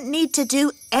 We don't need to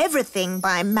do everything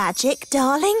by magic,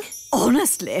 darling.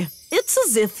 Honestly, it's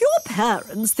as if your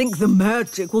parents think the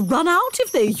magic will run out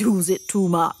if they use it too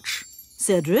much.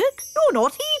 Cedric, you're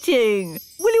not eating.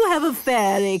 Will you have a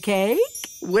fairy cake?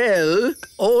 Well,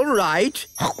 all right.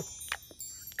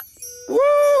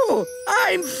 Whoa!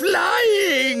 I'm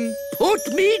flying!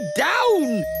 Put me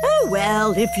down! Oh,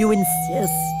 well, if you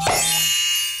insist.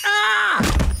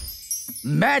 Ah!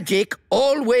 Magic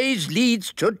always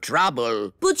leads to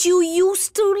trouble. But you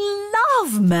used to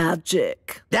love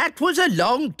magic. That was a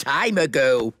long time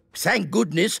ago. Thank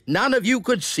goodness none of you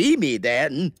could see me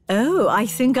then. Oh, I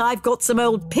think I've got some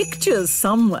old pictures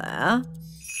somewhere.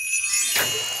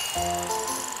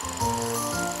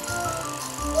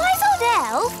 Wise old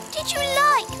elf, did you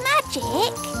like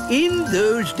magic? In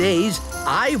those days,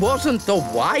 I wasn't the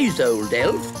wise old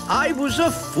elf. I was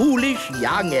a foolish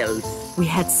young elf. We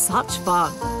had such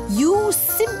fun. You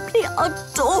simply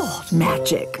adored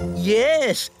magic.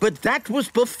 Yes, but that was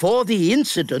before the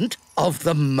incident of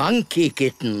the monkey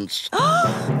kittens.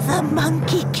 The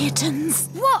monkey kittens.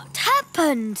 What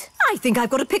happened? I think I've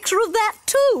got a picture of that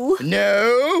too.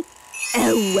 No.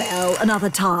 Oh, well, another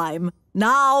time.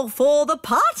 Now for the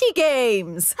party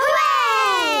games.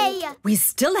 Hooray! We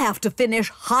still have to finish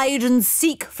hide and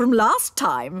seek from last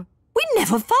time. We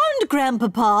never found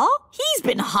Grandpapa. He's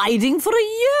been hiding for a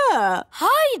year.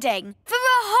 Hiding? For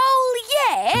a whole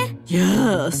year?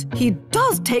 Yes, he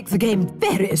does take the game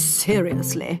very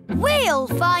seriously. We'll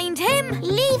find him.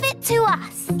 Leave it to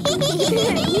us.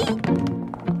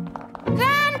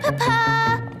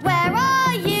 Grandpapa, Where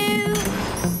are you?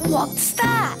 What's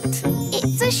that?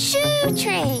 it's a shoe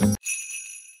tree.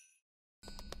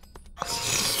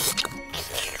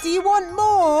 Do you want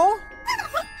more?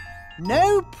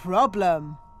 No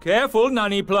problem. Careful,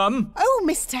 Nanny Plum. Oh,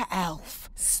 Mr. Elf,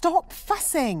 stop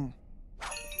fussing.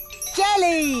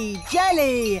 Jelly,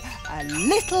 jelly, a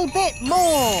little bit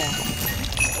more.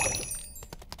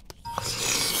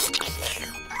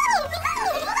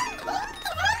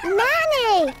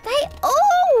 Nanny, they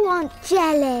all want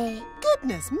jelly.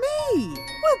 Goodness me,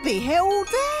 we'll be here all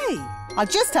day. I'll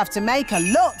just have to make a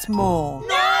lot more.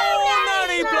 No,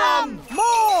 Nanny Plum!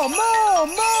 More, more,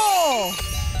 more.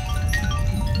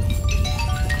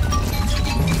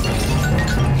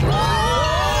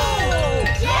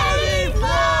 Jelly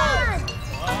flood!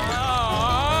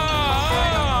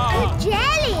 The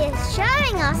jelly is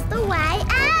showing us the way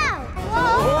out.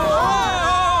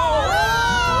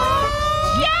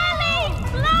 Jelly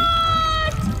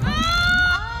flood!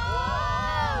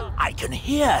 I can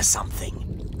hear something.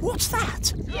 What's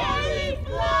that? Jelly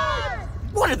flood!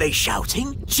 What are they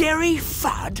shouting? Jerry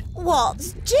Fudd?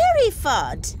 What's Jerry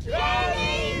Fudd?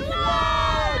 Jelly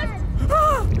flood!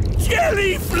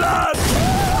 Jelly Flood!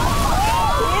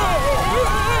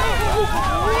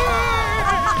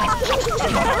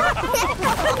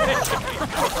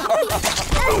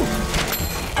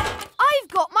 I've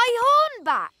got my horn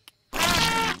back.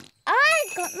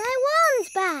 I've got my wands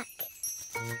back.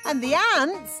 And the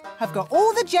ants have got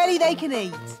all the jelly they can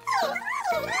eat.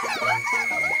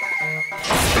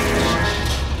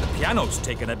 The piano's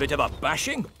taken a bit of a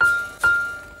bashing.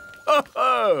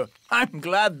 Oh, I'm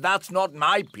glad that's not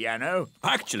my piano.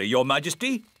 Actually, Your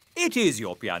Majesty, it is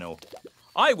your piano.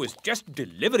 I was just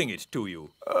delivering it to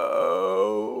you.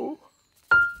 Oh.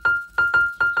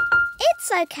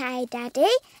 It's okay, Daddy.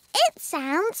 It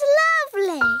sounds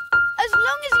lovely. As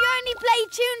long as you only play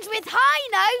tunes with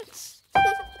high notes.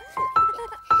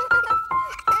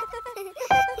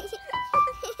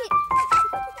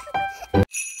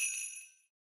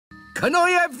 Can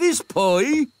I have this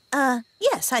pie?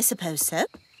 Yes, I suppose so.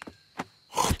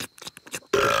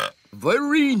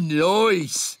 Very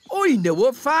nice. I know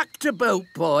a fact about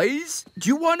pies. Do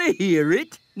you want to hear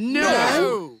it?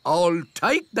 No. I'll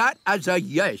take that as a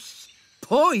yes.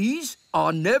 Pies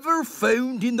are never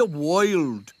found in the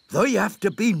wild. They have to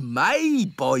be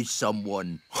made by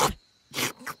someone.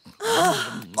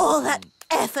 All that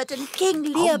effort and King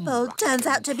Leopold turns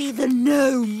out to be the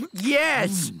gnome.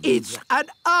 Yes, it's an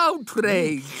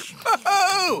outrage.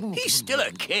 Oh, he's still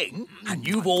a king, and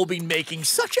you've all been making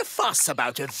such a fuss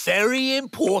about a very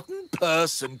important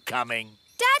person coming.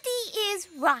 Daddy is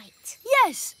right.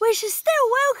 Yes, we should still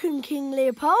welcome King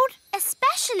Leopold.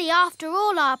 Especially after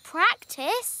all our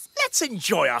practice. Let's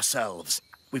enjoy ourselves.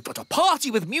 We've got a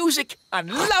party with music and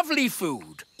lovely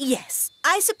food. Yes,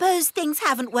 I suppose things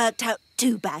haven't worked out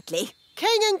too badly.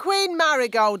 King and Queen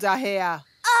Marigold are here.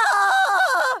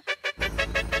 Ah!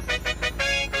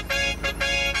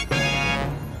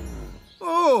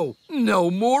 Oh,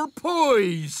 no more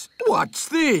pies. What's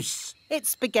this? It's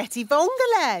spaghetti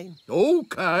vongole.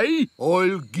 OK,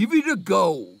 I'll give it a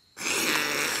go.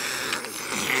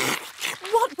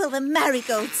 What will the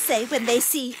marigolds say when they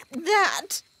see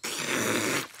that?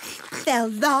 They'll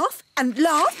laugh and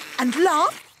laugh and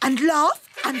laugh and laugh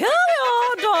and... Here we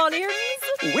are,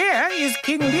 darlings. Where is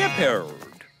King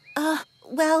Leopold?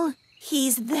 Well,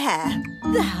 he's there.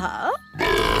 There?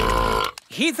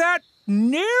 He's that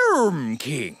gnome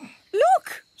king.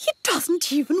 Look, he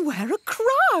doesn't even wear a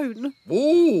crown.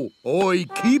 Oh, I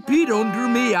keep it under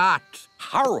me hat.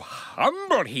 How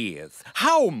humble he is.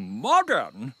 How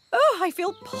modern. Oh, I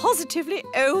feel positively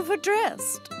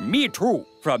overdressed. Me too.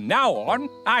 From now on,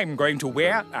 I'm going to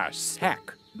wear a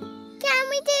sack. Can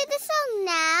we do the song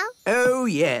now? Oh,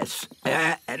 yes.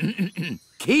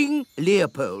 King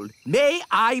Leopold, may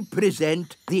I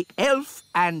present the Elf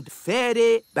and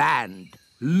Fairy Band?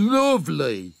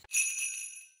 Lovely.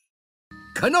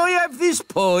 Can I have this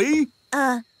pie?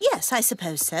 Yes, I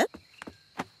suppose so.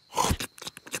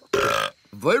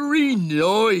 Very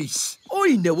nice.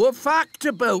 I know a fact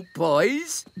about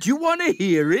pies. Do you want to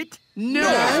hear it?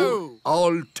 No.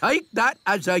 I'll take that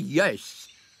as a yes.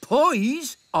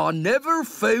 Pies are never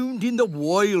found in the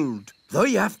wild.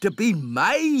 They have to be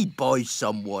made by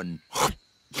someone.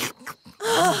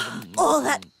 All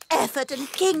that effort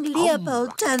and King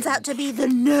Leopold turns out to be the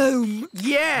gnome.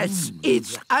 Yes,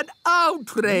 it's an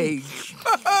outrage.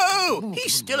 Oh,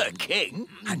 he's still a king,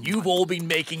 and you've all been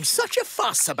making such a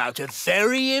fuss about a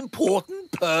very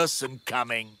important person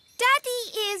coming.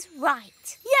 Daddy is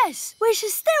right. Yes, we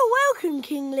should still welcome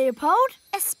King Leopold.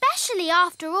 Especially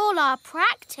after all our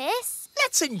practice.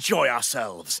 Let's enjoy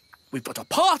ourselves. We've got a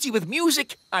party with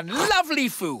music and lovely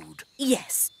food.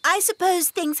 Yes, I suppose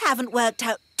things haven't worked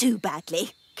out too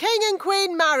badly. King and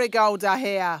Queen Marigold are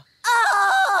here.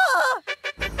 Ah!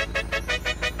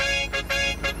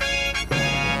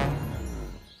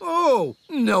 Oh,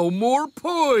 no more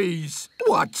pies.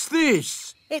 What's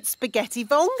this? It's spaghetti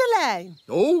vongole.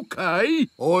 OK,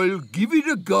 I'll give it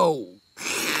a go.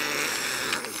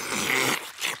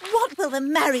 What will the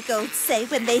marigolds say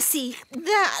when they see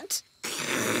that?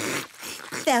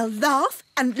 They'll laugh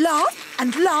and laugh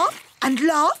and laugh and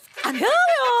laugh and... Here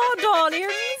we are,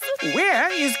 darlings. Where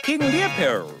is King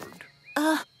Leopold?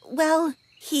 Well,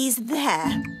 he's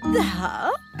there.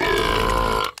 There?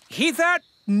 He's that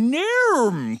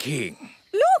gnome king.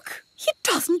 Look, he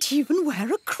doesn't even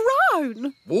wear a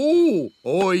crown. Oh,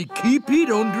 I keep it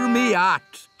under me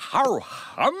hat. How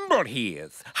humble he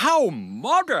is. How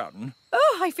modern.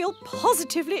 Oh, I feel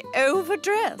positively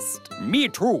overdressed. Me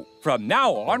too. From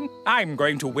now on, I'm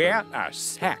going to wear a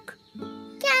sack.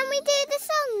 Can we do the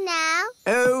song now?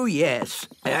 Oh, yes.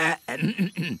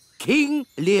 King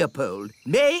Leopold,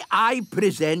 may I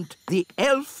present the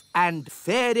Elf and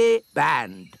Fairy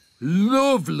Band?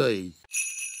 Lovely.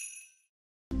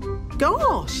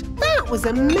 Gosh, that was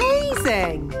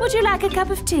amazing. Would you like a cup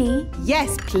of tea?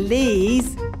 Yes,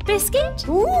 please. Biscuit?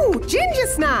 Ooh, ginger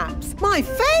snaps, my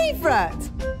favourite.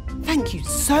 Thank you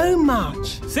so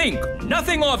much. Think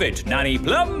nothing of it, Nanny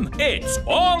Plum. It's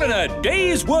all in a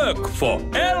day's work for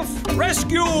Elf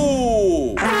Rescue.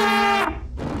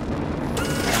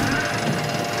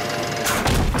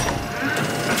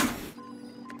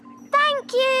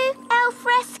 Thank you, Elf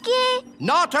Rescue.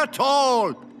 not at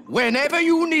all. Whenever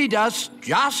you need us,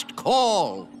 just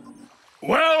call.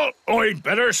 Well, I'd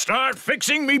better start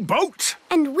fixing me boat.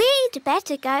 And we'd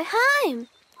better go home.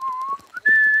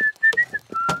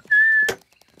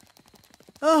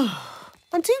 Oh,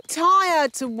 I'm too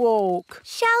tired to walk.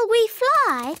 Shall we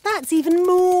fly? That's even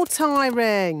more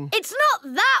tiring. It's not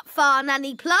that far,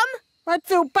 Nanny Plum. I'd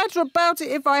feel better about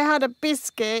it if I had a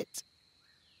biscuit.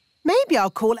 Maybe I'll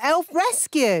call Elf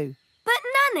Rescue. But,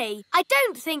 Nanny, I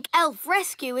don't think Elf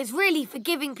Rescue is really for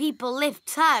giving people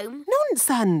lifts home.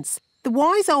 Nonsense. The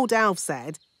wise old elf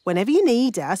said, whenever you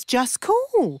need us, just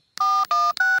call.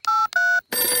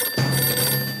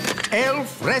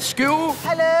 Elf Rescue?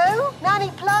 Hello? Nanny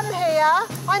Plum here.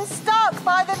 I'm stuck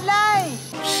by the lake.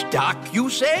 Stuck, you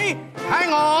say?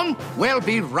 Hang on. We'll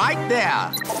be right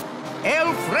there.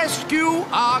 Elf Rescue,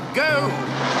 our go.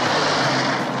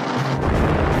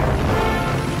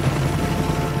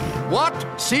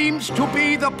 What seems to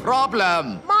be the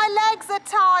problem? My legs are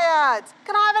tired.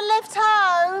 Can I have a lift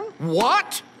home?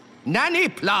 What? Nanny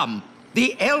Plum,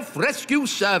 the Elf Rescue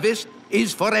Service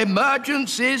is for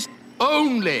emergencies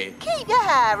only. Keep your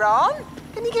hair on.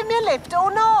 Can you give me a lift or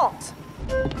not?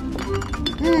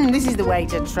 This is the way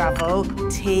to travel.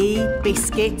 Tea,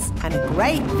 biscuits and a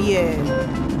great view.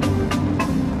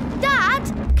 Dad,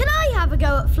 can I have a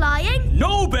go at flying?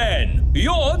 No, Ben.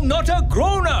 You're not a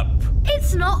grown-up.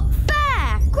 It's not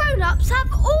fair. Grown-ups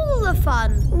have all the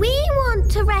fun. We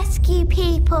want to rescue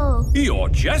people. You're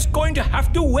just going to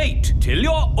have to wait till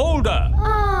you're older.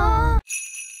 Aww.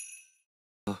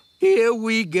 Here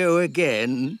we go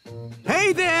again.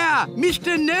 Hey there,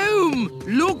 Mr. Gnome!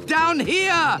 Look down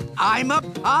here! I'm a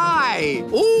pie!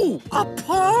 Oh, a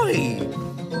pie!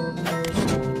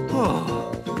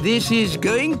 Oh, this is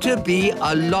going to be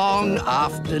a long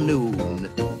afternoon.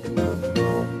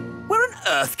 Where on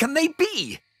earth can they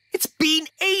be? It's been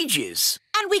ages.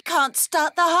 And we can't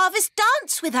start the harvest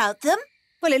dance without them.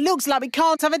 Well, it looks like we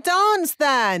can't have a dance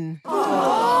then.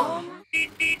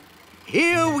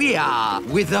 Here we are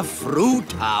with a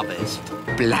fruit harvest.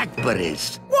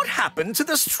 Blackberries. What happened to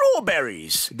the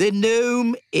strawberries? The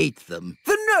gnome ate them.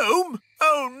 The gnome?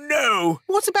 Oh, no.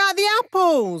 What about the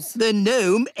apples? The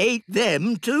gnome ate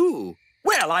them too.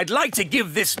 Well, I'd like to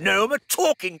give this gnome a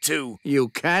talking to. You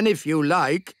can if you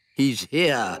like. He's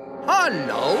here.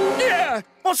 Hello? Yeah,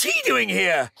 what's he doing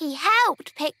here? He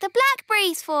helped pick the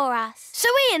blackberries for us. So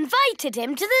we invited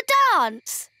him to the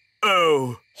dance.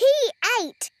 Oh. He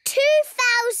ate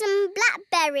 2,000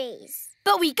 blackberries.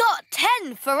 But we got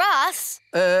 10 for us.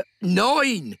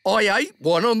 9. I ate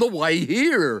one on the way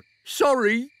here.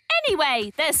 Sorry.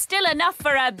 Anyway, there's still enough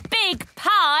for a big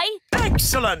pie.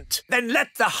 Excellent. Then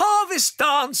let the harvest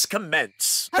dance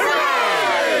commence.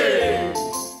 Hooray!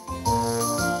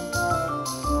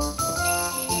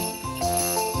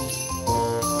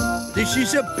 This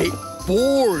is a bit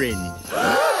boring.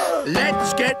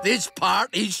 Let's get this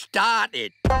party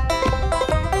started.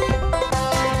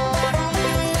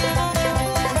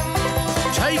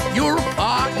 Take your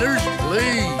partners,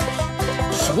 please.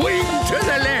 Swing to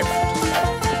the left.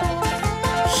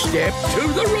 Step to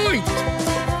the right.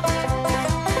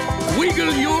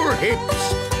 Wiggle your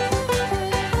hips.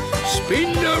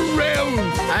 Spin around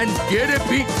and get a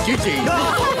bit dizzy.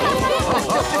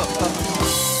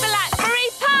 Blackberry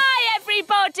pie,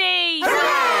 everybody!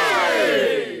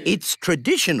 Hooray! It's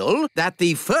traditional that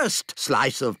the first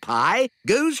slice of pie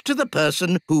goes to the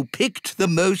person who picked the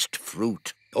most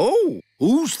fruit. Oh,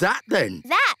 who's that then?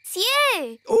 That's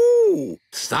you. Oh,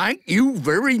 thank you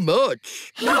very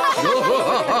much.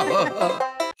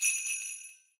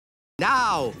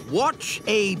 Now, watch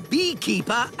a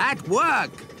beekeeper at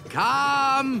work.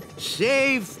 Calm,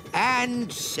 safe,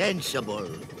 and sensible.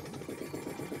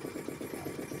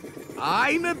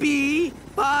 I'm a bee.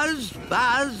 Buzz,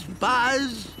 buzz,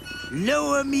 buzz.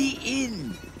 Lower me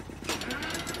in.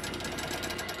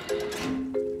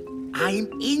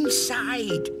 I'm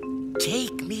inside.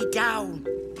 Take me down.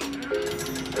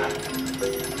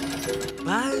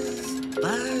 Buzz,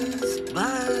 buzz,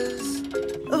 buzz.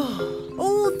 Oh,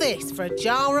 all this for a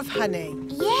jar of honey.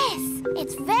 Yes,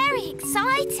 it's very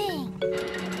exciting.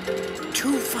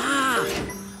 Too far.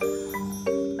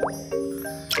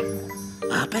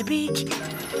 Up a bit.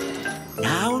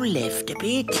 Now left a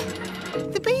bit.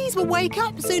 The bees will wake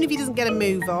up soon if he doesn't get a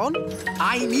move on.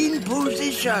 I'm in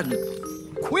position.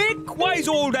 Quick, wise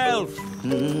old elf.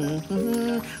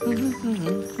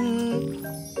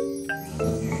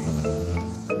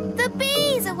 The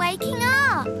bees are waking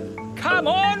up. Come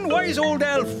on, wise old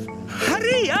elf.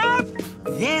 Hurry up.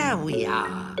 There we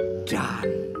are.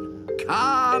 Done.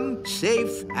 Calm,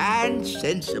 safe, and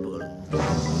sensible.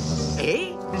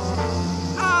 Eh?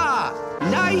 Ah,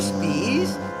 nice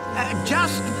bees.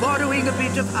 Just borrowing a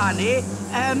bit of honey.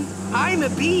 I'm a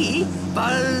bee.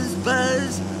 Buzz,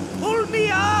 buzz. Pull me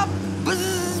up.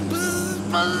 Buzz, buzz,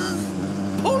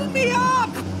 buzz. Pull me up.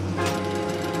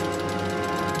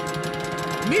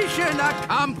 Mission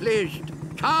accomplished.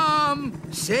 Calm,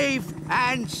 safe,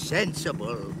 and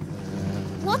sensible.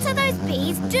 What are those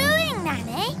bees doing,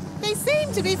 Nanny? They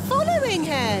seem to be following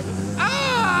him.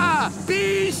 Ah!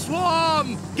 Bee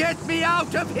swarm! Get me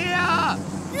out of here!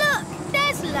 Look,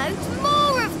 there's loads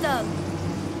more of them.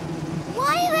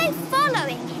 Why are they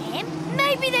following him?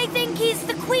 Maybe they think he's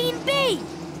the queen bee.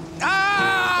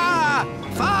 Ah!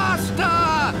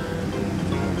 Faster!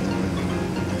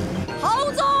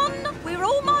 Hold on! We're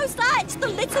almost at the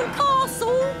little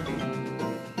castle.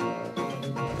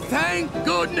 Thank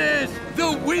goodness!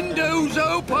 The window's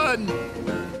open!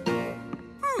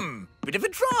 Bit of a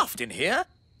draft in here.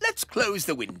 Let's close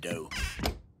the window.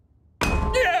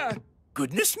 Yeah!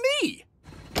 Goodness me!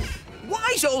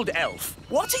 Wise old elf,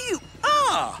 what are you...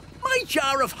 Ah! My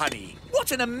jar of honey.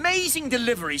 What an amazing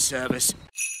delivery service.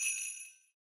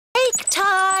 Cake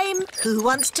time! Who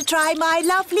wants to try my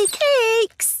lovely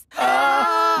cakes?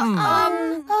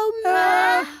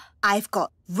 I've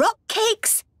got rock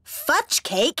cakes, fudge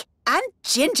cake, and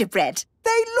gingerbread.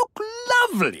 They look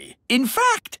lovely. In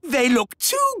fact, they look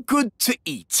too good to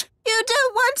eat. You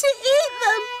don't want to eat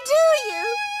them, do you?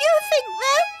 You think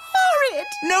they're horrid.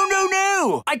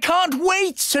 No. I can't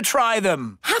wait to try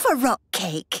them. Have a rock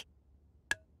cake.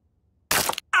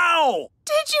 Ow!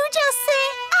 Did you just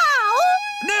say ow?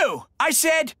 No, I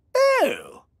said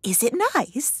oh. Is it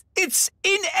nice? It's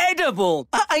inedible.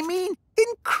 I mean,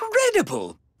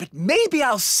 incredible. But maybe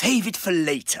I'll save it for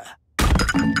later.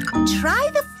 Try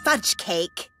the fudge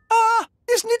cake.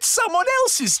 Isn't it someone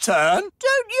else's turn?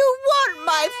 Don't you want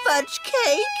my fudge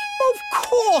cake? Of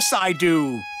course I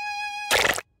do.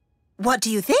 What do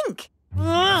you think?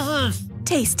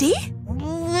 Tasty?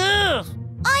 Are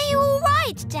you all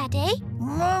right, Daddy?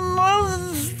 My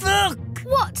mouth's stuck.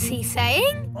 What's he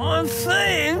saying? I'm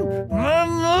saying my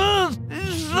mouth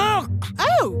is stuck.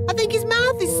 Oh, I think his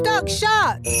mouth is stuck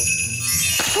shut.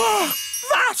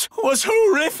 That was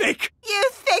horrific. You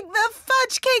think the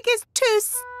fudge cake is too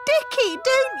sticky,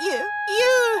 don't you?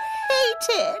 You hate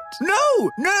it.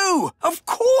 No, of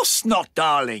course not,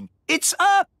 darling. It's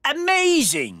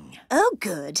amazing. Oh,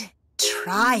 good.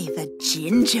 Try the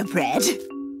gingerbread.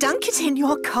 Dunk it in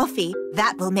your coffee.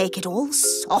 That will make it all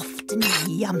soft and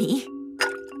yummy.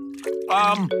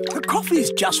 The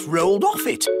coffee's just rolled off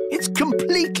it. It's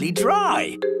completely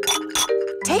dry.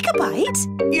 Take a bite.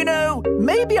 You know,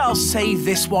 maybe I'll save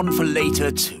this one for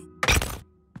later too.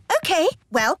 OK,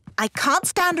 well, I can't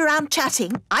stand around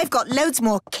chatting. I've got loads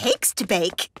more cakes to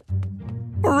bake.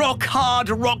 Rock-hard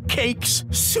rock cakes,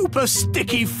 super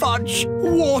sticky fudge,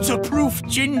 waterproof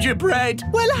gingerbread.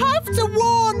 We'll have to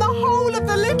warn the whole of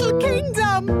the little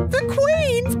kingdom. The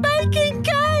Queen's baking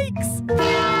cakes.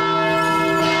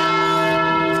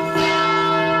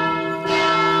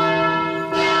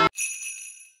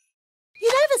 You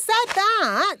never said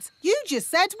that. You just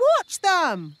said watch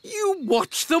them. You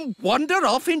watch them wander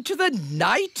off into the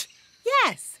night?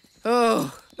 Yes.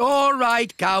 Oh, all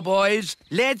right, cowboys.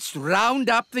 Let's round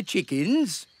up the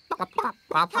chickens. Come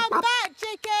back,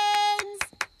 chickens!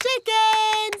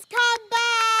 Chickens, come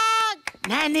back!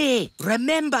 Nanny,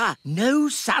 remember, no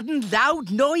sudden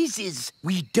loud noises.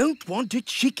 We don't want a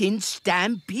chicken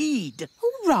stampede.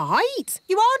 All right.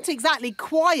 You aren't exactly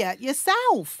quiet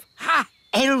yourself. Ha!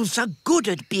 Elves are good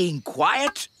at being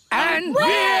quiet. And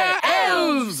we're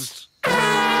elves!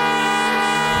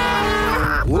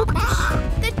 Whoops.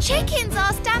 The chickens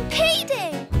are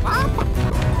stampeding.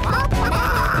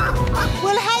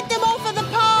 We'll head them off at the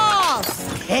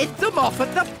pass. Head them off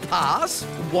at the pass?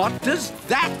 What does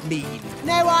that mean?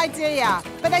 No idea,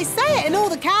 but they say it in all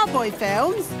the cowboy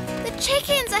films. The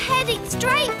chickens are heading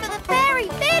straight for the fairy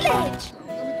village.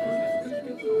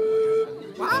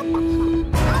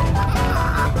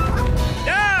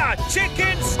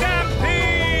 Chicken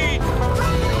stampede!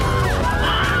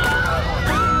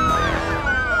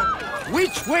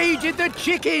 Which way did the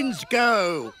chickens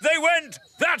go? They went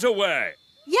that away.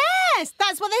 Yes,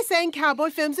 that's what they say in cowboy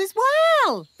films as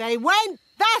well. They went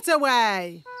that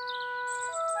away.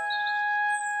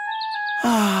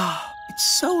 It's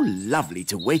so lovely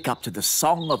to wake up to the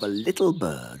song of a little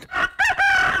bird.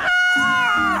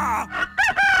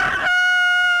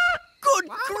 Good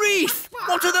grief!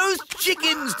 What are those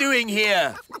chickens doing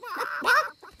here?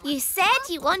 You said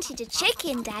you wanted a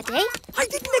chicken, Daddy. I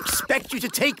didn't expect you to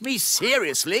take me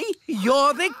seriously.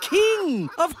 You're the king.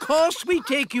 Of course we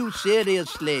take you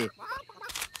seriously.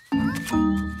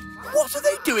 What are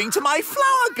they doing to my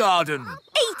flower garden?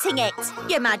 Are eating it,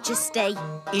 Your Majesty.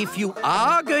 If you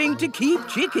are going to keep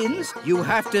chickens, you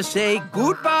have to say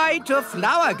goodbye to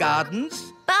flower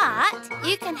gardens. But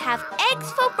you can have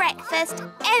eggs for breakfast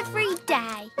every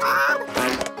day.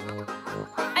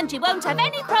 And you won't have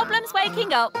any problems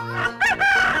waking up.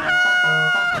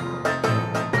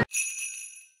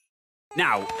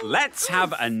 Now, let's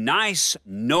have a nice,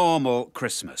 normal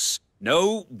Christmas.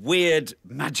 No weird,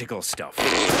 magical stuff.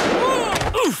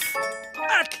 Oof!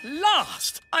 At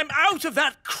last! I'm out of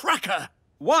that cracker!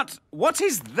 What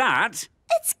is that?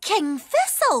 It's King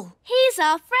Thistle. He's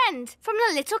our friend from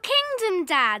the Little Kingdom,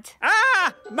 Dad.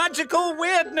 Ah! Magical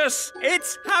weirdness!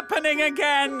 It's happening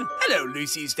again! Hello,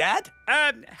 Lucy's dad.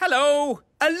 Hello.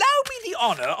 Allow me the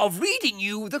honour of reading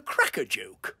you the cracker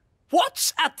joke.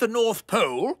 What's at the North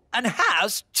Pole and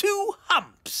has 2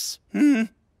 humps? A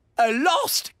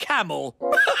lost camel.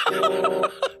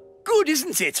 Good,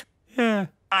 isn't it? Yeah.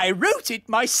 I wrote it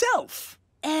myself.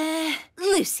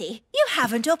 Lucy, you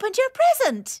haven't opened your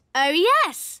present. Oh,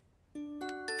 yes.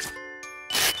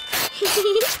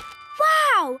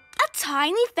 Wow, a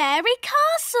tiny fairy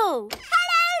castle.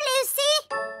 Hello, Lucy.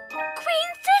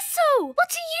 Queen Thistle,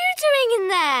 what are you doing in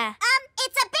there?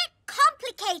 It's a bit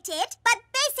complicated, but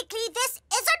basically this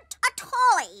isn't a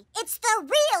toy. It's the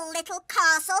real little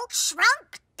castle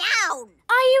shrunk down.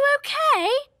 Are you okay?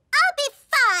 I'll be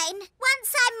fine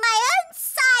once I'm my own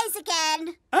size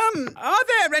again. Are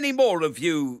there any more of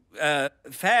you,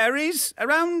 fairies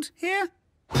around here?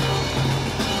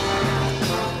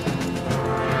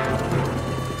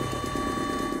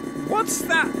 What's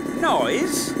that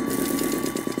noise?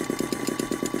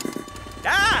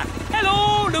 Ah!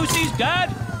 Hello, Lucy's dad.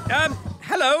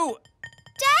 Hello.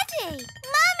 Daddy!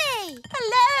 Mummy!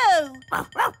 Hello.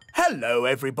 Hello,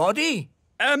 everybody.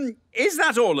 Is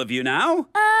that all of you now?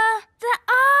 There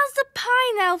are the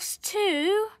Pine Elves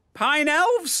too. Pine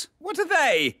elves? What are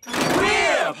they?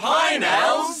 We're Pine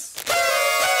Elves.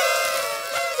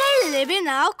 They live in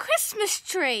our Christmas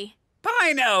tree.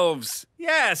 Pine elves!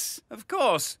 Yes, of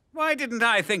course. Why didn't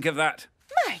I think of that?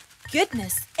 My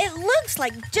goodness, it looks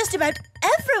like just about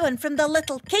everyone from the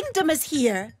Little Kingdom is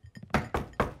here.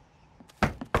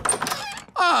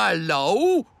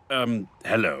 Hello.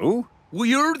 Hello?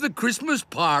 We heard the Christmas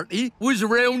party was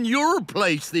around your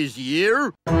place this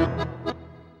year.